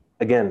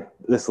 again,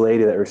 this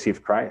lady that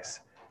received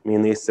Christ. Me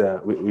and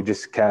Lisa,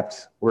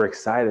 we're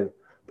excited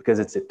because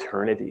it's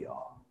eternity,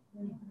 y'all.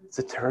 It's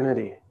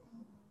eternity.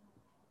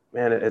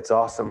 Man, it's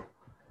awesome.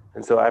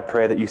 And so I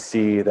pray that you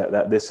see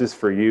that this is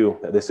for you,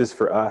 that this is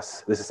for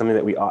us. This is something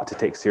that we ought to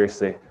take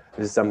seriously.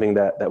 This is something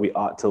that we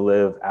ought to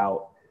live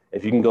out.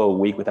 If you can go a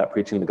week without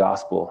preaching the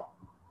gospel,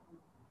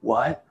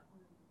 what?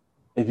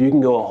 If you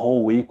can go a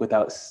whole week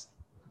without,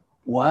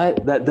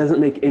 what? That doesn't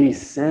make any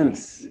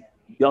sense.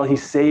 Y'all, he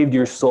saved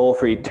your soul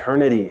for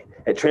eternity.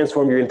 It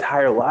transformed your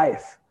entire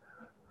life.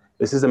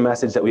 This is a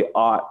message that we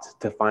ought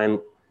to find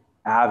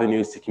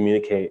avenues to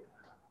communicate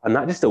on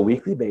not just a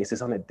weekly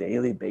basis, on a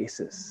daily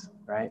basis,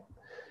 right?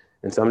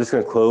 And so I'm just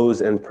going to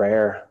close in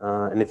prayer.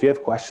 And if you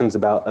have questions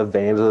about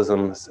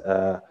evangelisms,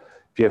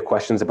 if you have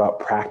questions about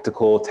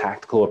practical,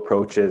 tactical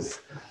approaches,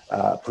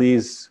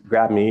 please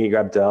grab me,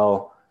 grab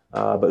Del.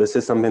 But this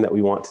is something that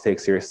we want to take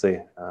seriously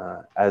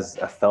as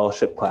a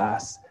fellowship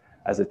class,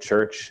 as a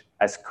church,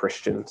 as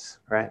Christians,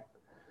 right?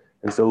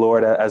 And so,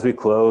 Lord, as we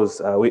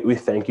close, we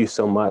thank you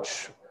so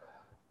much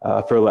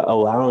for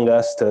allowing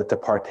us to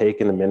partake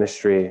in the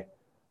ministry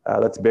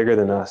that's bigger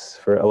than us,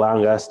 for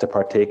allowing us to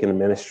partake in the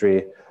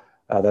ministry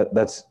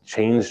that's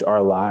changed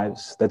our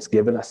lives, that's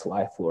given us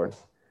life, Lord.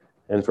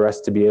 And for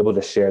us to be able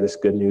to share this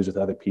good news with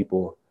other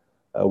people,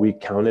 we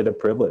count it a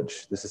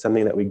privilege. This is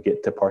something that we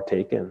get to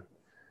partake in.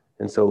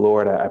 And so,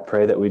 Lord, I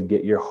pray that we'd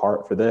get your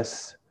heart for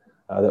this,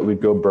 that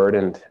we'd go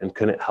burdened and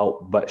couldn't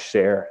help but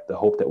share the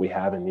hope that we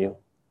have in you.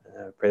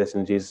 And I pray this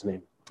in Jesus'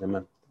 name.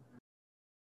 Amen.